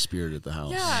Holy Spirit at the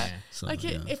house. Yeah. So, like,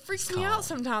 it freaks me out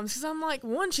sometimes because I'm like,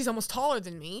 one, she's almost taller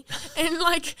than me. And,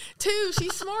 like, two,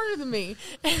 she's smarter than me.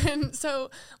 And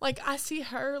so, like, I see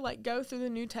her, like, go through the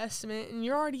New Testament, and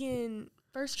you're already in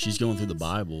First She's going through the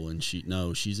Bible, and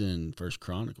she's in First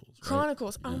Chronicles. Right?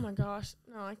 Chronicles. Yeah. Oh, my gosh.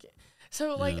 No, I can't.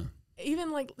 So, like. Yeah.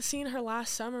 Even, like, seeing her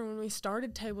last summer when we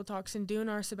started Table Talks and doing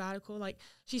our sabbatical, like,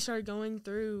 she started going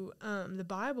through the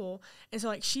Bible. And so,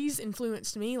 like, she's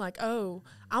influenced me, like, oh,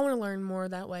 I want to learn more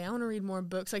that way. I want to read more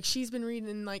books. Like, she's been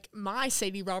reading, like, my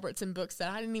Sadie Robertson books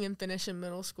that I didn't even finish in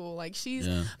middle school. Like, she's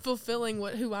fulfilling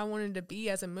who I wanted to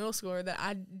be as a middle schooler that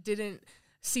I didn't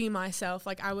see myself.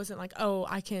 Like, I wasn't like, oh,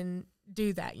 I can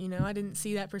do that, you know. I didn't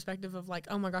see that perspective of like,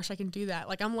 oh my gosh, I can do that.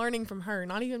 Like, I'm learning from her,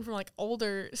 not even from like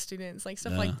older students, like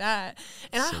stuff like that.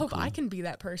 And so I hope I can be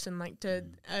that person, like to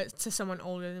someone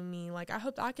older than me. Like, I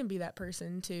hope I can be that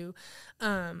person to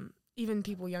even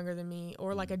people younger than me,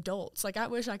 or like adults. Like, I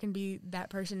wish I can be that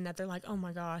person that they're like, oh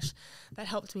my gosh, that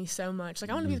helped me so much. Like,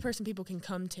 I want to be the person people can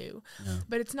come to.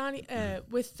 But it's not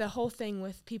with the whole thing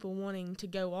with people wanting to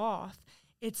go off.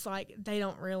 It's like they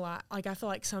don't realize, like, I feel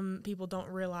like some people don't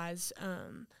realize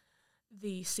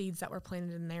the seeds that were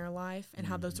planted in their life and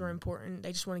how those were important.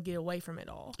 They just want to get away from it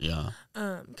all. Yeah.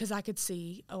 Because I could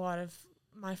see a lot of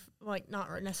my, like,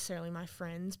 not necessarily my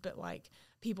friends, but, like,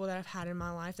 people that I've had in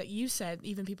my life that you said,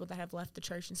 even people that have left the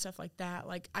church and stuff like that.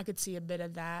 Like, I could see a bit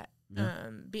of that,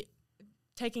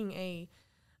 taking a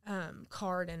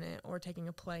card in it or taking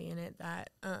a play in it,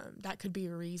 that that could be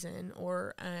a reason,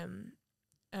 or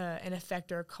an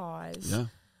effect or a cause. Yeah.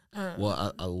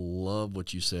 Well, I love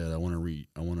what you said. I want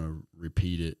to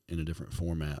repeat it in a different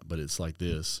format, but it's like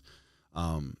this.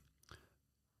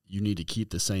 You need to keep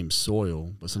the same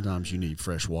soil, but sometimes you need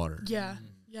fresh water. Yeah.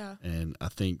 Yeah. And I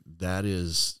think that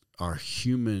is our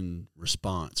human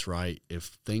response, right?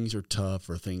 If things are tough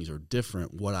or things are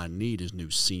different, what I need is new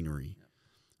scenery.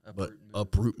 But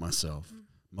uproot myself.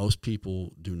 Mm-hmm. Most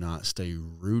people do not stay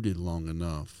rooted long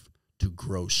enough to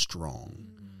grow strong.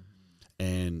 Mm-hmm.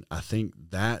 And I think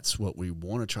that's what we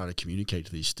want to try to communicate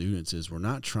to these students is we're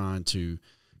not trying to,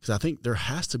 because I think there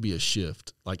has to be a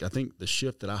shift. Like, I think the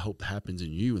shift that I hope happens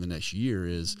in you in the next year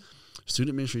is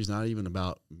student ministry is not even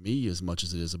about me as much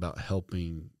as it is about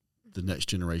helping the next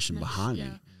generation behind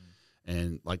me.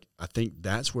 And, like, I think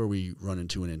that's where we run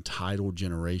into an entitled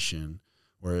generation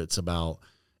where it's about,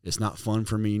 it's not fun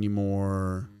for me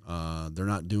anymore. They're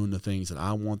not doing the things that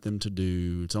I want them to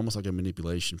do. It's almost like a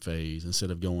manipulation phase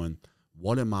instead of going,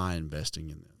 what am I investing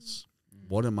in this?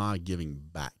 What am I giving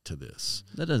back to this?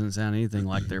 That doesn't sound anything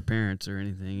like their parents or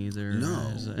anything either.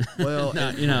 No. Well, no,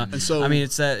 you know, and so I mean,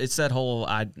 it's that whole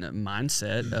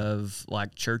mindset of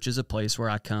like church is a place where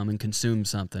I come and consume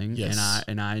something,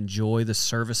 and I enjoy the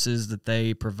services that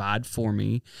they provide for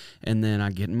me, and then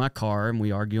I get in my car and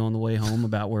we argue on the way home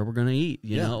about where we're going to eat.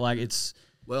 You know, like it's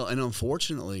and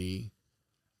unfortunately,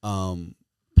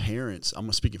 parents.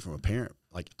 I'm speaking from a parent.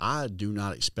 Like, I do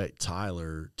not expect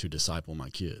Tyler to disciple my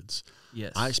kids.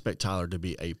 Yes. I expect Tyler to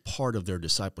be a part of their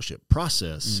discipleship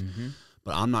process,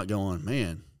 but I'm not going,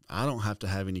 man, I don't have to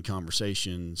have any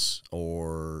conversations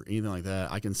or anything like that.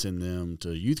 I can send them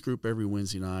to youth group every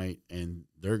Wednesday night, and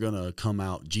they're going to come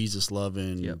out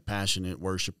Jesus-loving, passionate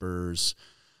worshipers.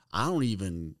 I don't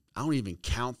even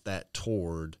count that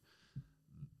toward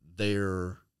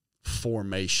their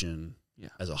formation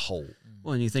as a whole.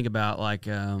 Well, and you think about like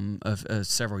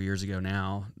several years ago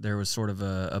now, there was sort of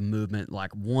a movement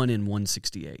like 1 in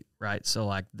 168, right? So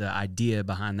like the idea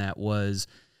behind that was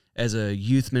as a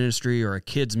youth ministry or a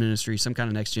kids ministry, some kind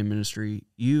of next gen ministry,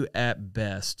 you at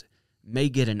best may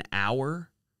get an hour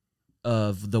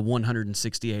of the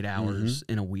 168 hours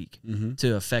in a week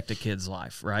to affect a kid's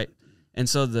life, right? And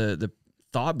so the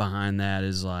thought behind that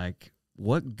is like,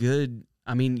 what good?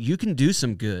 I mean, you can do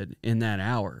some good in that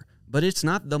hour, but it's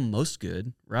not the most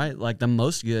good, right? Like the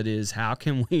most good is how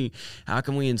can we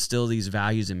instill these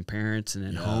values in parents and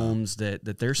in homes that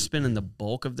they're spending the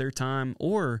bulk of their time,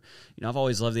 or, you know, I've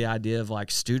always loved the idea of like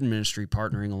student ministry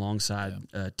partnering alongside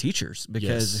teachers,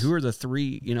 because who are the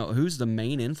three, you know, who's the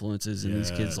main influences in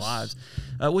these kids' lives,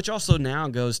 which also now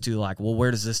goes to like, well,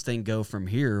 where does this thing go from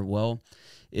here? Well,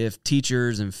 if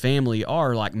teachers and family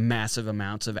are like massive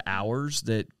amounts of hours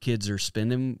that kids are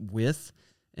spending with,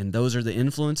 and those are the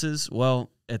influences, well,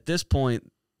 at this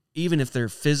point, even if they're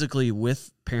physically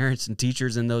with parents and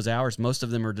teachers in those hours, most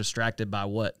of them are distracted by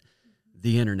what?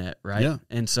 the internet, right? Yeah.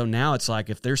 And so now it's like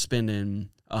if they're spending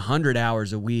 100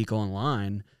 hours a week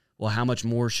online, well, how much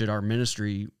more should our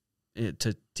ministry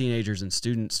to teenagers and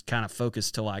students kind of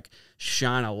focus to like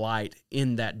shine a light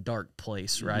in that dark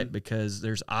place, right? Because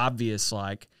there's obvious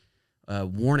like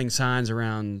warning signs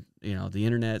around, the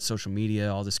internet, social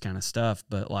media, all this kind of stuff.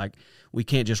 But like, we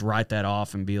can't just write that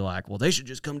off and be like, well, they should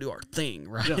just come do our thing,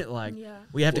 right? Yeah. Like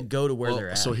we have to go to where they're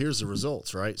at. So here's the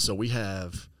results, right? So we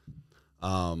have,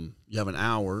 you have an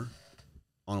hour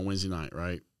on a Wednesday night,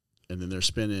 right? And then they're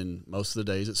spending most of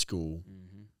the days at school.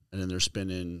 And then they're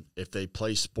spending, if they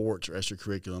play sports or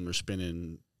extracurriculum, they're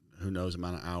spending who knows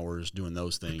amount of hours doing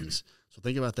those things. So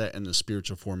think about that in the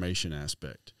spiritual formation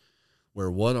aspect,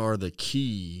 where what are the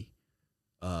keys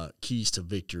to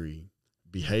victory?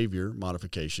 Behavior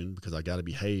modification, because I got to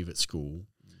behave at school.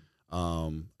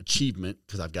 Achievement,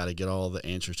 because I've got to get all the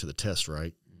answers to the test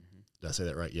right. Did I say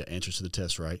that right? Yeah, answers to the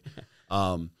test right.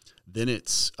 Then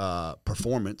it's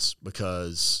performance,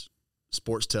 because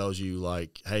sports tells you,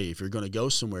 like, hey, if you're going to go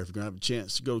somewhere, if you're going to have a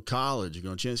chance to go to college, you're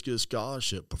going to have a chance to get a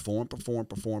scholarship, perform.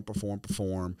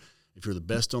 If you're the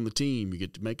best on the team, you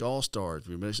get to make all-stars.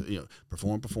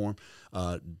 Perform.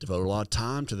 Devote a lot of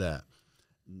time to that.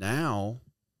 Now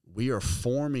we are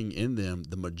forming in them,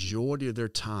 the majority of their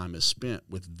time is spent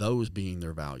with those being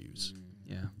their values.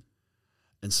 Yeah.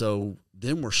 And so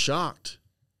then we're shocked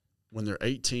when they're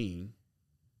 18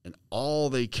 and all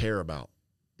they care about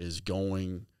is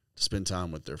going to spend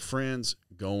time with their friends,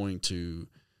 going to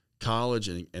college,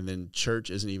 and then church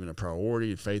isn't even a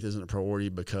priority, faith isn't a priority,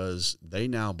 because they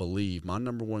now believe my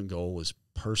number one goal is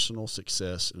personal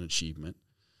success and achievement.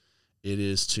 It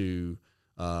is to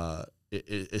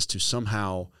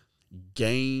somehow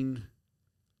gain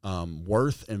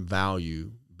worth and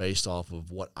value based off of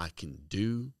what I can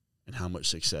do and how much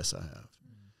success I have.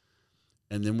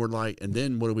 And then and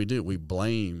then what do? We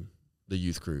blame the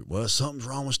youth group. Well, something's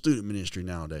wrong with student ministry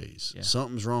nowadays. Yeah.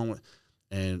 Something's wrong with,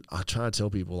 and I try to tell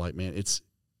people, like, man, it's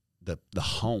the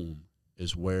home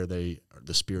is where the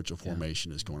spiritual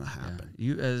formation is going to happen.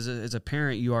 Yeah. You as a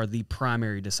parent, you are the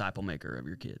primary disciple maker of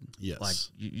your kid. Yes. Like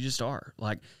you just are.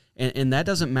 Like, and that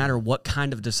doesn't matter what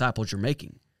kind of disciples you're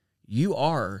making. You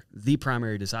are the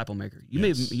primary disciple maker.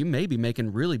 You may be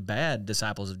making really bad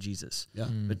disciples of Jesus. Yeah.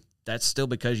 But that's still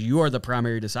because you are the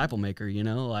primary disciple maker,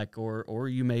 or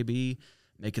you may be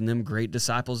making them great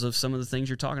disciples of some of the things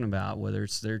you're talking about, whether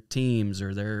it's their teams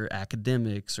or their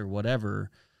academics or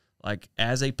whatever. Like,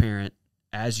 as a parent,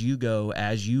 as you go,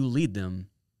 as you lead them,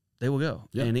 they will go.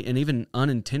 Yeah. And even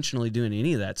unintentionally doing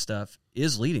any of that stuff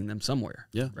is leading them somewhere.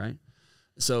 Yeah. Right.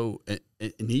 So, and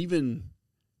even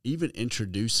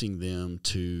introducing them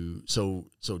to, so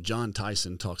John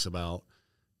Tyson talks about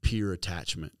peer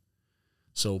attachment.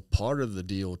 So part of the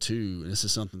deal too, and this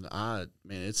is something that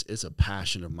it's a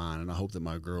passion of mine, and I hope that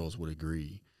my girls would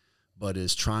agree, but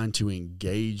is trying to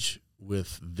engage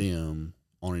with them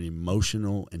on an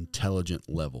emotional, intelligent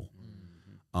level.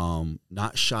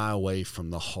 Not shy away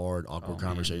from the hard, awkward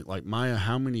conversation. Like, Maya,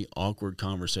 how many awkward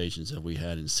conversations have we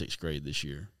had in 6th grade this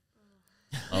year?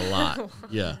 A lot.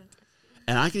 Yeah.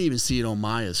 And I can even see it on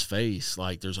Maya's face.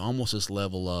 Like, there's almost this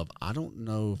level of, I don't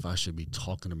know if I should be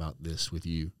talking about this with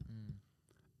you.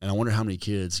 And I wonder how many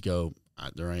kids go,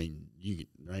 there ain't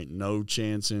no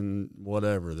chance in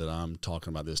whatever that I'm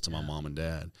talking about this to my mom and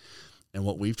dad. And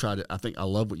what we've tried to, I think I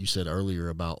love what you said earlier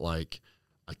about, like,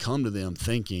 I come to them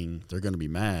thinking they're going to be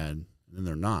mad, and then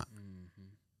they're not.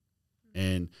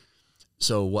 And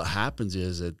so what happens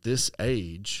is, at this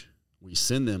age, we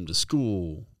send them to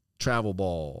school, travel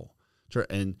ball,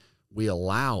 and we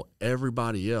allow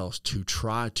everybody else to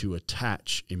try to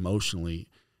attach emotionally,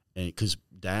 and because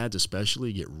dads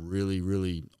especially get really,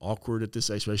 really awkward at this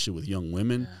age, especially with young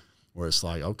women, where it's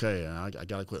like, okay, I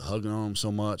got to quit hugging on them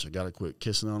so much. I got to quit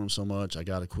kissing on them so much. I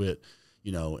got to quit,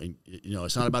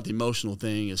 it's not about the emotional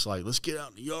thing. It's like, let's get out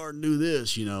in the yard and do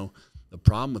this, The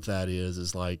problem with that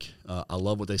is like, I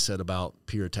love what they said about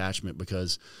peer attachment,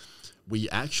 because we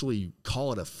actually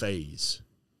call it a phase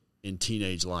in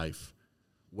teenage life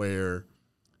where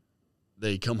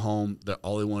they come home,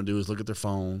 all they want to do is look at their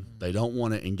phone. They don't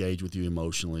want to engage with you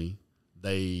emotionally.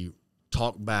 They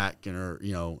talk back and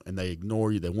they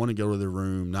ignore you. They want to go to their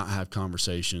room, not have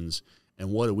conversations.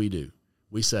 And what do?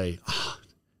 We say,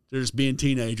 they're just being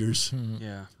teenagers.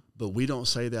 Yeah. But we don't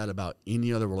say that about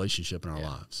any other relationship in our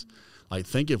lives. Like,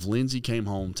 think if Lindsay came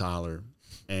home, Tyler,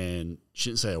 and she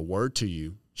didn't say a word to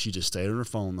you. She just stayed on her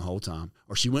phone the whole time.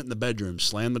 Or she went in the bedroom,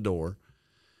 slammed the door,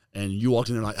 and you walked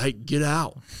in there like, hey, get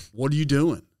out. What are you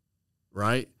doing?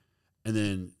 Right? And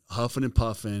then huffing and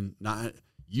puffing,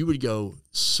 you would go,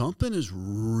 something is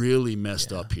really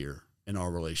messed up here in our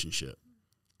relationship.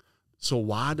 So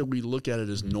why do we look at it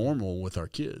as normal with our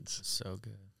kids? So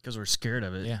good. Because we're scared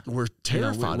of it. Yeah. We're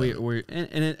terrified of it.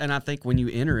 And I think when you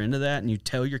enter into that and you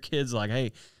tell your kids, like,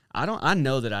 hey, I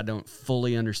know that I don't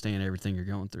fully understand everything you're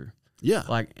going through. Yeah.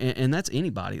 Like, and that's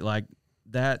anybody. Like,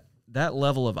 that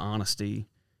level of honesty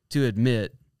to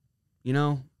admit,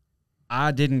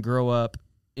 I didn't grow up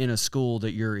in a school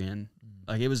that you're in.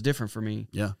 Like, it was different for me.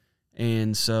 Yeah.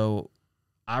 And so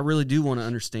I really do want to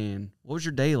understand, what was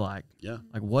your day like? Yeah.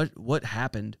 Like, what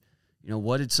happened?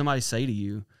 What did somebody say to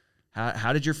you?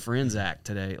 How did your friends act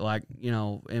today? Like,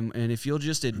 and if you'll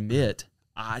just admit,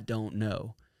 I don't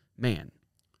know, man,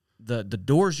 the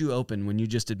doors you open when you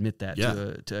just admit that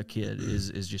to a kid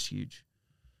is just huge.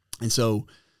 And so,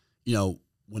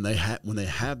 when they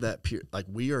have that like,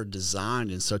 we are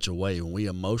designed in such a way, when we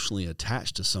emotionally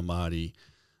attach to somebody,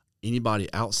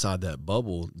 anybody outside that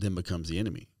bubble then becomes the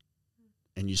enemy.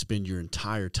 And you spend your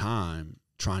entire time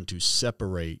trying to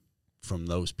separate from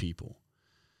those people.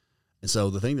 And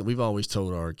so the thing that we've always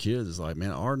told our kids is like,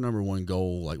 man, our number one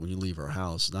goal, like when you leave our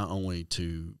house, is not only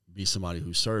to be somebody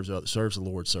who serves the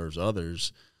Lord, serves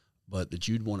others, but that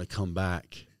you'd want to come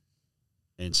back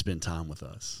and spend time with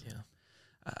us. Yeah.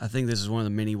 I think this is one of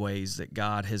the many ways that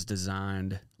God has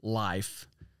designed life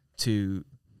to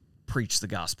preach the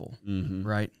gospel,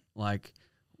 right? Like,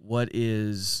 what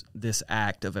is this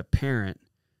act of a parent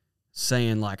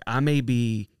saying, like, I may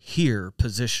be here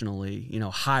positionally,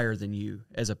 higher than you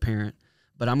as a parent,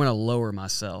 but I'm going to lower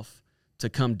myself to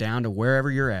come down to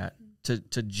wherever you're at, to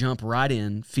jump right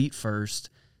in, feet first,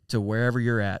 to wherever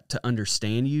you're at, to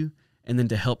understand you, and then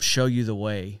to help show you the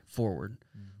way forward.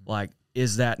 Like,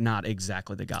 is that not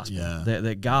exactly the gospel? Yeah.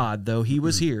 That God, though he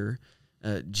was here,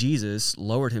 Jesus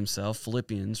lowered himself,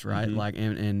 Philippians, right? Like,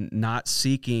 and not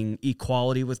seeking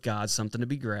equality with God, something to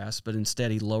be grasped, but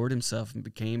instead he lowered himself and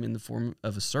became in the form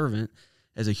of a servant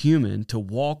as a human to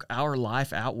walk our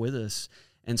life out with us.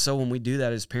 And so when we do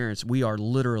that as parents, we are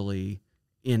literally,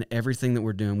 in everything that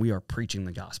we're doing, we are preaching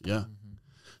the gospel. Yeah.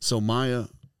 So Maya,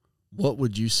 what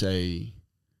would you say,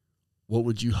 what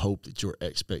would you hope that your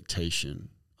expectation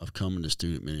of coming to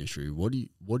student ministry, what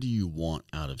do you want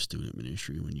out of student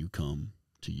ministry when you come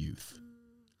to youth?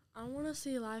 I want to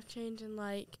see life change in,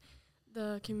 like,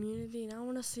 the community, and I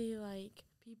want to see, like,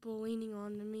 people leaning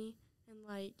on to me, and,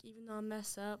 like, even though I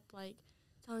mess up, like,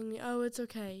 telling me, oh, it's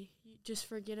okay, you just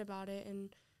forget about it, and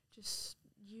just,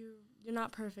 you're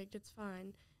not perfect, it's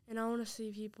fine. And I want to see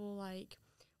people, like,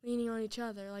 leaning on each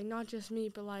other, like, not just me,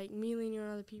 but, like, me leaning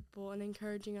on other people and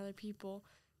encouraging other people.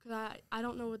 Because I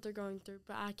don't know what they're going through,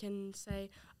 but I can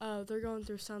say, oh, they're going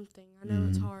through something. I know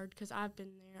it's hard because I've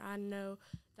been there. I know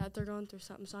that they're going through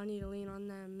something, so I need to lean on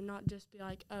them and not just be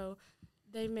like, oh,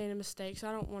 they've made a mistake, so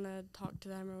I don't want to talk to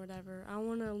them or whatever. I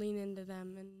want to lean into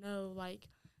them and know, like,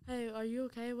 hey, are you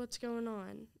okay? What's going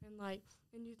on? And, like,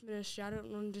 in youth ministry, I don't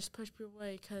want to just push people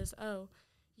away because, oh,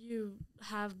 you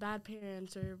have bad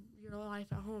parents or your life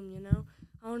at home,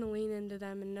 I want to lean into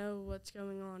them and know what's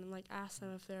going on and, like, ask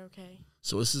them if they're okay.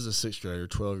 So this is a 6th grader,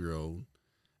 12-year-old,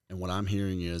 and what I'm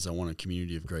hearing is I want a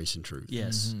community of grace and truth.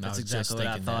 Yes, that's exactly what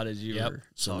I thought as you were.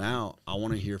 So now I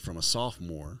want to hear from a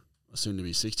sophomore, a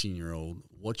soon-to-be 16-year-old,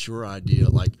 what's your idea?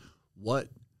 Like, what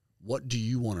do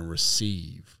you want to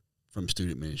receive from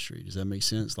student ministry? Does that make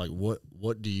sense? Like,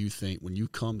 what do you think when you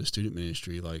come to student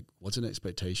ministry, like, what's an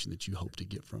expectation that you hope to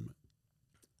get from it?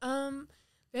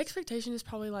 The expectation is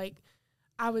probably, like,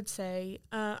 I would say,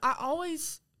 I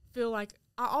always feel like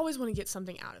I always want to get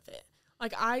something out of it.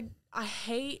 Like, I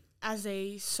hate as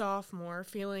a sophomore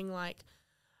feeling like,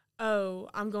 oh,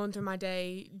 I'm going through my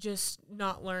day just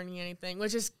not learning anything,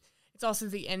 which is, it's also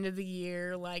the end of the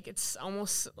year. Like, it's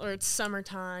almost, or it's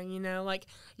summertime, like,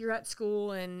 you're at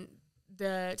school and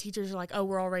the teachers are like, oh,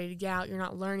 we're all ready to get out. You're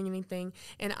not learning anything.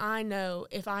 And I know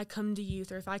if I come to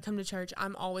youth or if I come to church,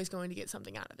 I'm always going to get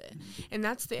something out of it. And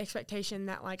that's the expectation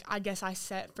that, like, I guess I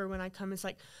set for when I come. It's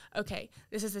like, okay,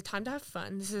 this is a time to have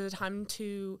fun. This is a time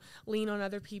to lean on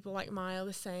other people, like Maya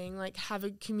was saying, like, have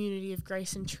a community of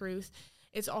grace and truth.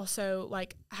 It's also,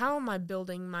 like, how am I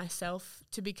building myself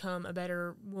to become a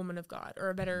better woman of God or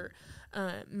a better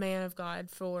man of God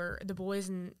for the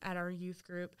boys at our youth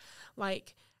group?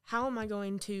 Like, how am I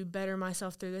going to better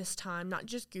myself through this time? Not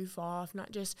just goof off,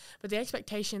 but the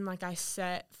expectation, like, I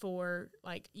set for,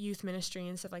 like, youth ministry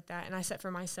and stuff like that, and I set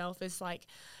for myself is, like,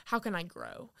 how can I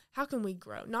grow? How can we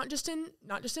grow? Not just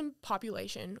in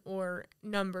population or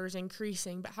numbers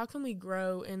increasing, but how can we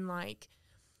grow in, like,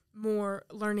 more,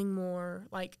 learning more,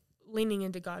 like, leaning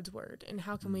into God's word, and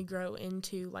how can we grow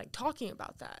into, like, talking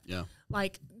about that? Yeah.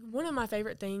 Like, one of my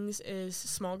favorite things is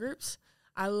small groups.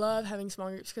 I love having small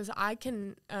groups because I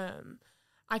can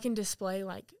display,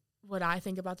 like, what I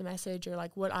think about the message or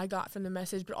like what I got from the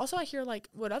message, but also I hear like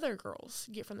what other girls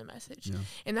get from the message. Yeah.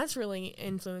 And that's really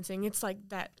influencing. It's like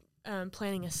that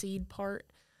planting a seed part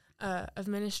of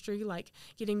ministry, like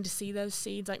getting to see those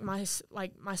seeds, like my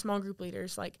small group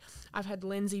leaders. Like I've had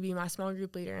Lindsay be my small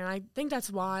group leader, and I think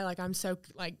that's why like I'm so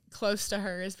like close to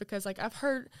her, is because like I've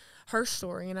heard her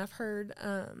story, and I've heard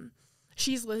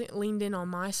she's leaned in on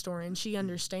my story, and she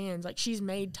understands, like she's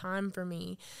made time for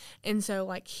me. And so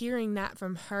like hearing that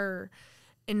from her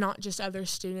and not just other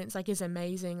students, like, is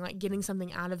amazing. Like getting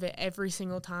something out of it every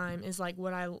single time is like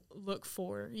what I look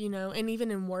for, you know. And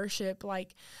even in worship,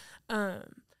 like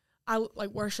I like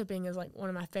worshiping is like one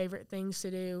of my favorite things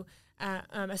to do,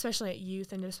 especially at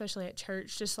youth and especially at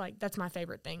church. Just like that's my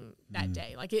favorite thing that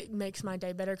day. Like it makes my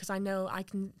day better because I know I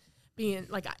can be in,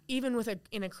 like, even with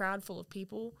in a crowd full of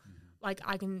people, like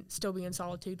I can still be in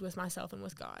solitude with myself and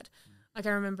with God. Like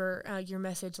I remember your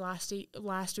message last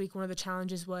week. One of the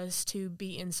challenges was to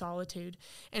be in solitude,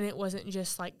 and it wasn't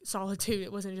just like solitude.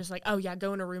 It wasn't just like, oh yeah,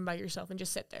 go in a room by yourself and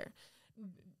just sit there.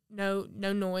 No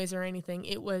noise or anything.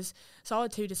 It was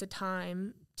solitude is a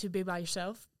time to be by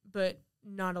yourself, but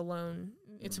not alone.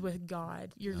 It's with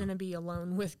God. You're going to be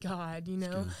alone with God, you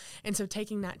know? And so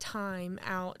taking that time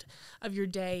out of your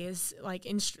day is like,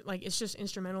 it's just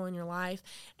instrumental in your life.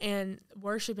 And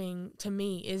worshiping to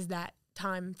me is that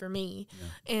time for me.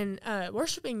 And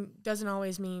worshiping doesn't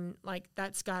always mean like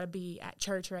that's got to be at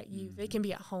church or at youth. It can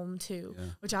be at home too,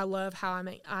 which I love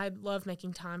I love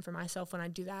making time for myself when I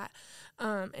do that.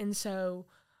 And so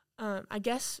I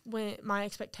guess when my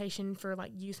expectation for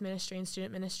like youth ministry and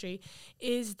student ministry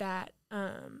is that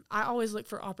I always look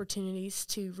for opportunities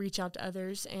to reach out to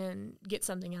others and get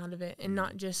something out of it, and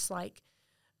not just like,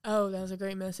 oh, that was a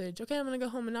great message. Okay, I'm going to go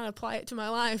home and not apply it to my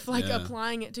life. Like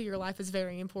applying it to your life is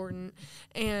very important.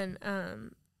 And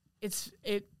it's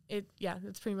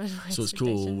pretty much my So it's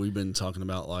cool. We've been talking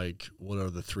about like what are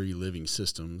the 3 living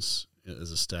systems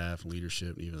as a staff,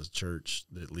 leadership, and even as a church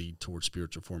that lead towards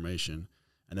spiritual formation.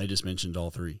 And they just mentioned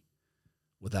all 3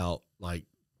 without like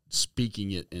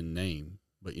speaking it in name.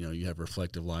 But, you know, you have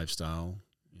reflective lifestyle,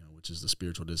 which is the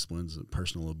spiritual disciplines, and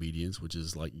personal obedience, which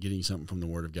is like getting something from the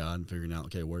Word of God and figuring out,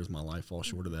 okay, where does my life fall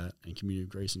short of that, and community of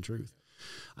grace and truth.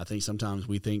 I think sometimes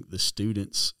we think the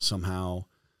students somehow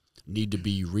need to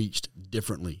be reached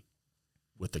differently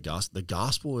with the gospel. The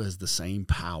gospel is the same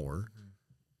power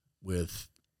with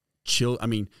children. I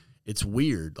mean, it's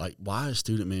weird. Like, why is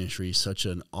student ministry such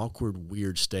an awkward,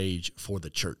 weird stage for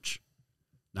the church?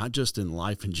 Not just in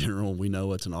life in general. We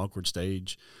know it's an awkward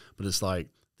stage, but it's like,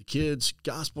 the kids,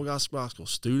 gospel,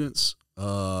 students,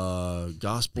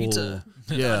 gospel, pizza,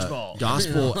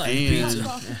 gospel,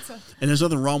 and there's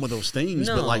nothing wrong with those things,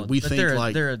 but like we think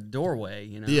like they're a doorway,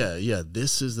 you know. Yeah,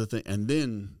 this is the thing, and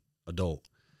then adult.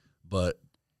 But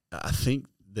I think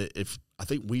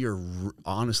we are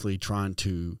honestly trying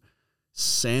to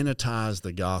sanitize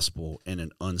the gospel in an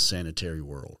unsanitary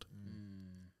world,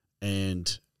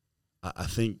 and I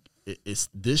think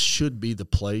this should be the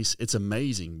place. It's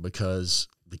amazing because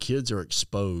the kids are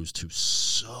exposed to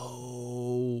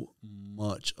so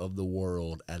much of the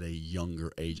world at a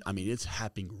younger age. I mean, it's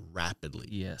happening rapidly.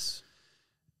 Yes.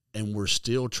 And we're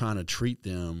still trying to treat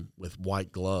them with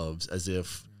white gloves as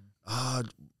if, how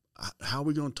are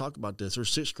we going to talk about this?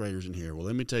 There's 6th graders in here. Well,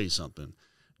 let me tell you something.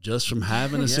 Just from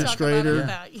having a 6th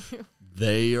grader,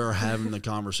 they are having the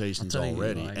conversations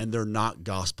already, and they're not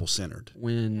gospel-centered.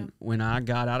 When I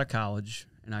got out of college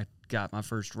and I got my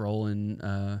first role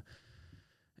in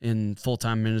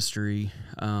full-time ministry,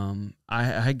 I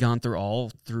had gone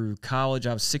through college.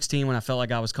 I was 16 when I felt like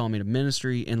God was calling me to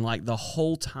ministry, and like the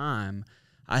whole time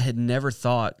I had never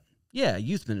thought,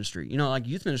 youth ministry. You know, like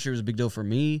youth ministry was a big deal for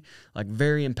me, like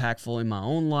very impactful in my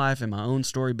own life and my own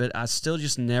story, but I still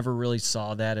just never really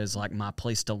saw that as like my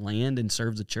place to land and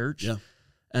serve the church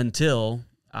until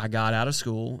I got out of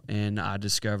school and I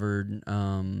discovered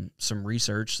some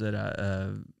research that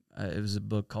it was a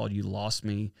book called You Lost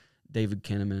Me, David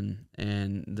Kinnaman,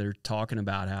 and they're talking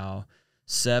about how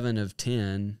 7 of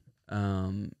 10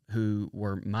 who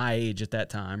were my age at that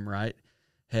time, right,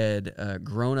 had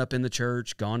grown up in the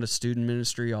church, gone to student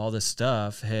ministry, all this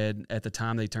stuff, had at the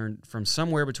time they turned from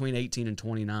somewhere between 18 and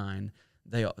 29,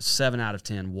 7 out of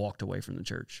 10 walked away from the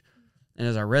church. And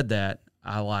as I read that,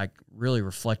 I like really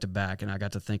reflected back and I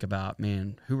got to think about,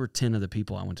 man, who were 10 of the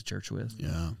people I went to church with?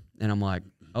 Yeah. And I'm like,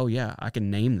 oh yeah, I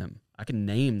can name them. I can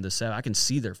name the 7. I can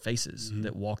see their faces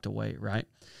that walked away, right?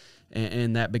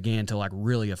 And that began to like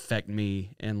really affect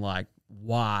me and like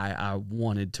why I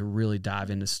wanted to really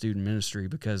dive into student ministry,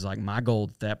 because like my goal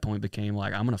at that point became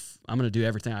like I'm gonna do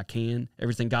everything I can,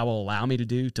 everything God will allow me to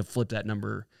do to flip that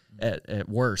number at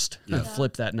worst.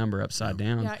 Flip that number upside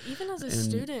down. Yeah, even as a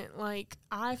student, like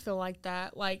I feel like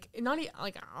that. Like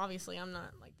like obviously I'm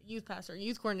not like the youth pastor,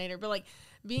 youth coordinator, but like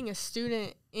being a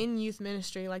student in youth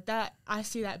ministry like that, I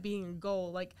see that being a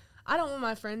goal. Like I don't want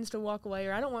my friends to walk away,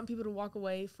 or I don't want people to walk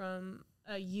away from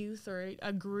a youth or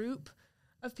a group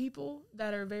of people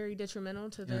that are very detrimental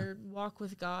to their walk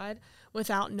with God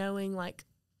without knowing I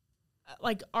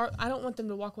don't want them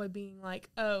to walk away being like,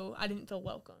 oh, I didn't feel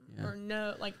welcome or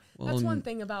no, like that's one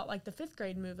thing about like the 5th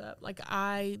grade move up. Like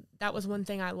that was one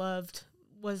thing I loved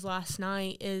was last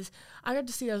night is I got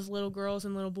to see those little girls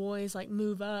and little boys like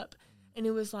move up, and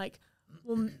it was like,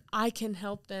 well, I can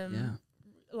help them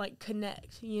like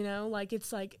connect, like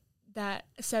it's like that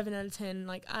 7 out of 10.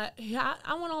 Like I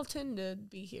want all 10 to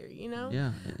be here,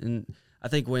 Yeah, and I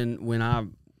think when I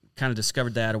kind of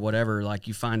discovered that or whatever, like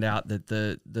you find out that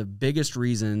the biggest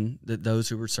reason that those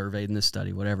who were surveyed in this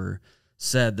study, whatever,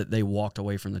 said that they walked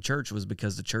away from the church was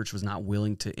because the church was not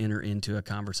willing to enter into a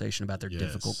conversation about their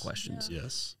difficult questions.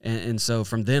 Yes. And so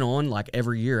from then on, like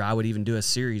every year I would even do a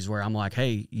series where I'm like,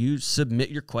 hey, you submit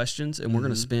your questions and we're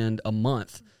going to spend a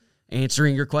month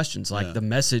answering your questions. Like the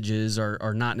messages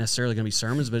are not necessarily going to be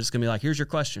sermons, but it's going to be like, here's your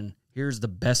question. Here's the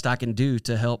best I can do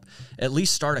to help at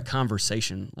least start a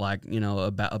conversation, like,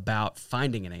 about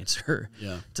finding an answer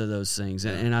to those things.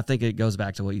 And I think it goes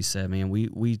back to what you said, man.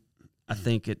 I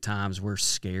think at times we're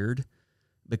scared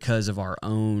because of our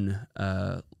own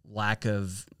lack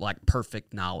of like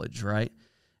perfect knowledge, right?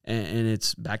 And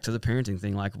it's back to the parenting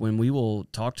thing. Like when we will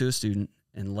talk to a student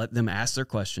and let them ask their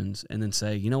questions and then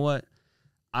say, you know what?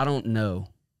 I don't know.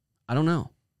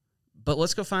 But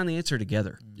let's go find the answer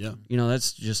together. Yeah.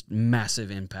 That's just massive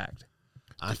impact.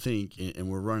 I think, and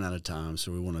we're running out of time,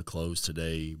 so we want to close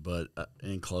today. But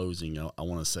in closing, I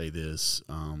want to say this.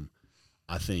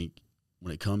 I think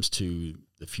when it comes to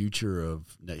the future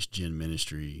of Next Gen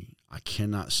ministry, I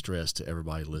cannot stress to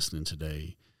everybody listening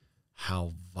today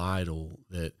how vital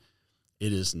that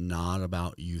it is not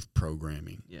about youth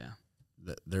programming. Yeah.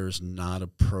 That there's not a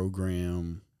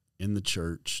program in the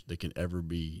church that can ever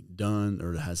be done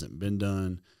or that hasn't been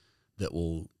done that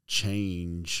will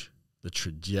change the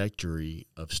trajectory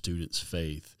of students'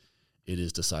 faith. It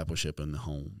is discipleship in the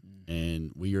home.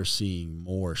 And we are seeing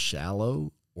more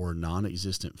shallow or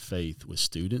non-existent faith with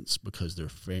students because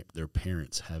their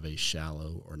parents have a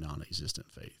shallow or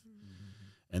non-existent faith.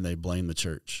 And they blame the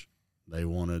church. They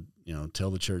want to,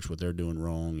 tell the church what they're doing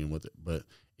wrong but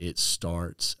it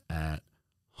starts at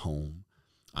home.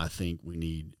 I think we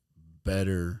need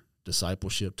better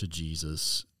discipleship to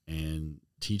Jesus and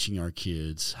teaching our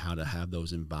kids how to have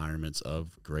those environments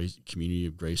of grace, community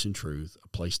of grace and truth, a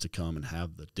place to come and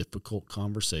have the difficult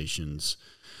conversations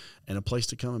and a place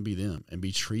to come and be them and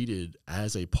be treated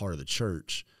as a part of the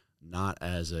church, not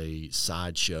as a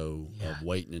sideshow of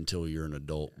waiting until you're an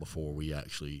adult before we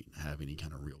actually have any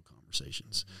kind of real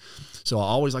conversations. So I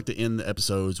always like to end the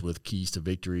episodes with keys to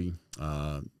victory.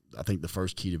 I think the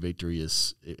first key to victory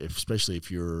is, especially if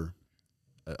you're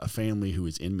a family who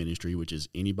is in ministry, which is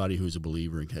anybody who's a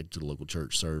believer and head to the local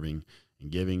church serving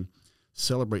and giving,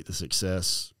 celebrate the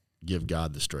success, give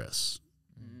God the stress.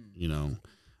 In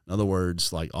other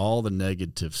words, like all the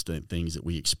negative things that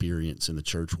we experience in the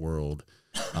church world,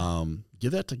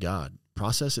 give that to God,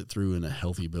 process it through in a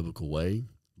healthy biblical way,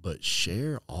 but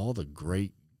share all the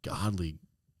great godly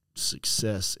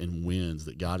success and wins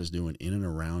that God is doing in and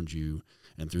around you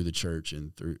and through the church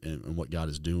and what God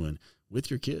is doing with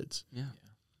your kids. Yeah.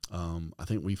 I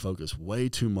think we focus way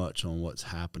too much on what's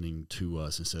happening to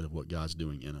us instead of what God's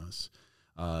doing in us.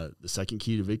 The second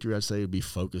key to victory, I'd say, would be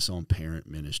focus on parent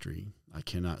ministry. I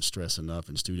cannot stress enough,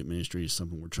 and student ministry is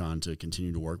something we're trying to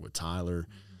continue to work with Tyler.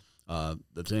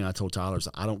 The thing I told Tyler is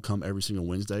I don't come every single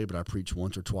Wednesday, but I preach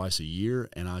once or twice a year,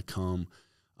 and I come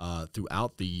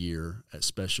throughout the year at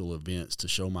special events to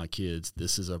show my kids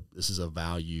this is a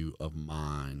value of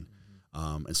mine.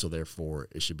 And so therefore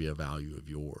it should be a value of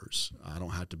yours. I don't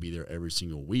have to be there every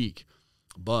single week,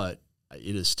 but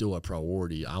it is still a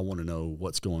priority. I want to know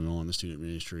what's going on in the student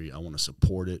ministry. I want to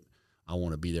support it. I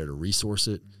want to be there to resource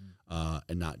it,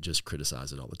 and not just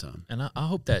criticize it all the time. And I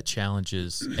hope that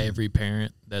challenges every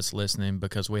parent that's listening,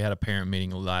 because we had a parent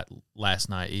meeting last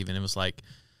night even. It was like,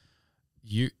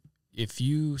 if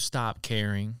you stop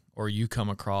caring or you come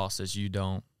across as you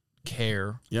don't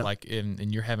care, like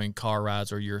and you're having car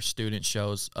rides or your student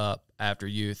shows up after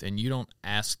youth and you don't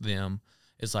ask them,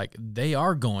 it's like they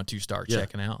are going to start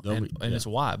checking out. And it's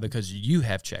why? Because you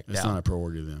have checked out. It's not a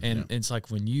priority to them. And it's like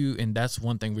and that's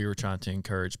one thing we were trying to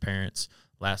encourage parents,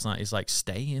 last night. He's like,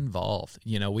 stay involved.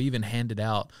 You know, we even handed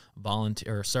out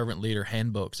volunteer or servant leader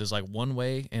handbooks. It's like one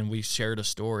way, and we shared a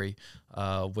story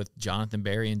with Jonathan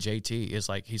Barry and JT. It's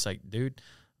like, he's like, dude,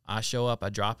 I show up, I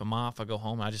drop him off, I go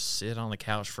home, I just sit on the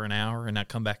couch for an hour, and I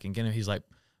come back and get him. He's like,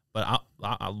 but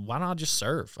why not just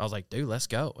serve? I was like, dude, let's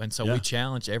go. And so we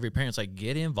challenge every parent. It's like,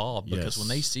 get involved, because when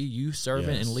they see you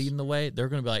serving and leading the way, they're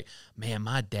going to be like, man,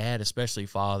 my dad, especially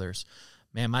fathers,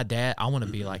 man, my dad, I want to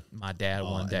be like my dad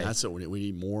one day. And that's what we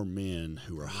need, more men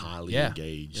who are highly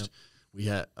engaged. We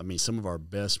had, some of our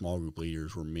best small group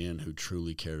leaders were men who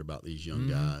truly cared about these young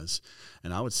guys.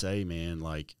 And I would say, man,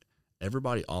 like,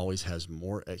 everybody always has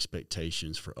more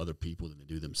expectations for other people than they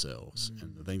do themselves.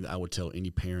 And the thing that I would tell any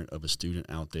parent of a student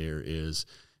out there is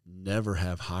never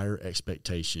have higher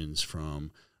expectations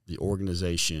from the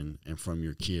organization and from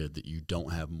your kid that you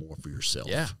don't have more for yourself.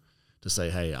 Yeah. To say,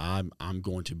 hey, I'm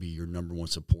going to be your number one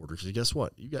supporter. Because guess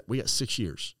what? We got 6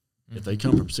 years. If they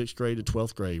come from 6th grade to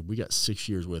 12th grade, we got 6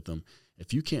 years with them.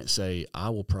 If you can't say,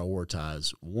 I will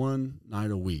prioritize one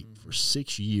night a week for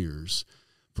 6 years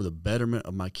for the betterment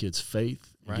of my kids'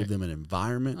 faith, and give them an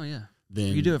environment. Oh, yeah.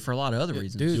 Then you do it for a lot of other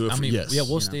reasons. Dude,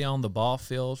 we'll stay on the ball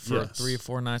field for 3 or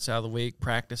 4 nights out of the week,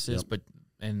 practices,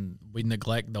 and we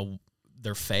neglect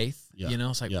their faith. You know,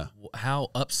 it's like, how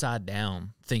upside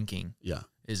down thinking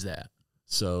is that?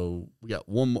 So we got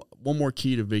one more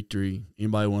key to victory.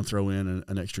 Anybody want to throw in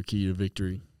an extra key to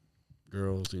victory?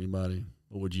 Girls, anybody?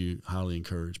 What would you highly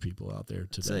encourage people out there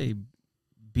today? Say,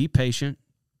 be patient,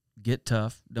 get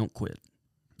tough, don't quit.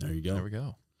 There you go. There we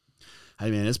go.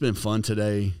 Hey, man, it's been fun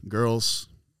today. Girls,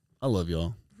 I love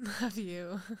y'all. Love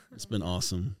you. It's been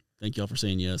awesome. Thank y'all for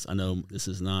saying yes. I know this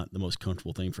is not the most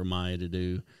comfortable thing for Maya to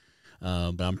do,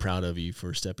 but I'm proud of you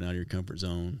for stepping out of your comfort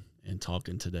zone and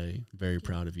talking today. Very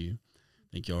proud of you.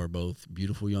 I think y'all are both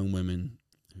beautiful young women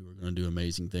who are going to do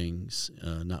amazing things,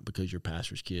 not because you're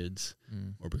pastor's kids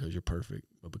or because you're perfect,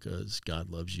 but because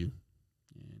God loves you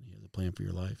and he has a plan for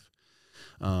your life.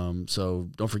 So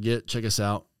don't forget, check us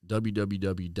out,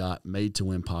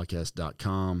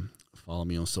 www.madetowinpodcast.com. Follow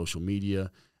me on social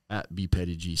media at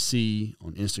bpettygc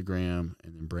on Instagram,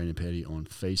 and then Brandon Petty on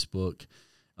Facebook.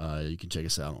 You can check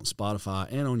us out on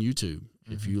Spotify and on YouTube.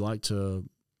 If you want to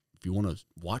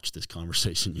watch this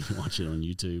conversation, you can watch it on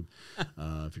YouTube.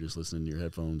 If you're just listening to your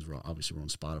headphones, we're on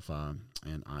Spotify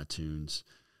and iTunes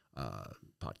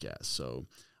podcast. So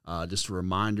just a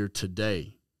reminder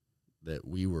today that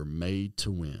we were made to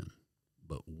win,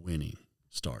 but winning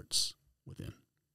starts within.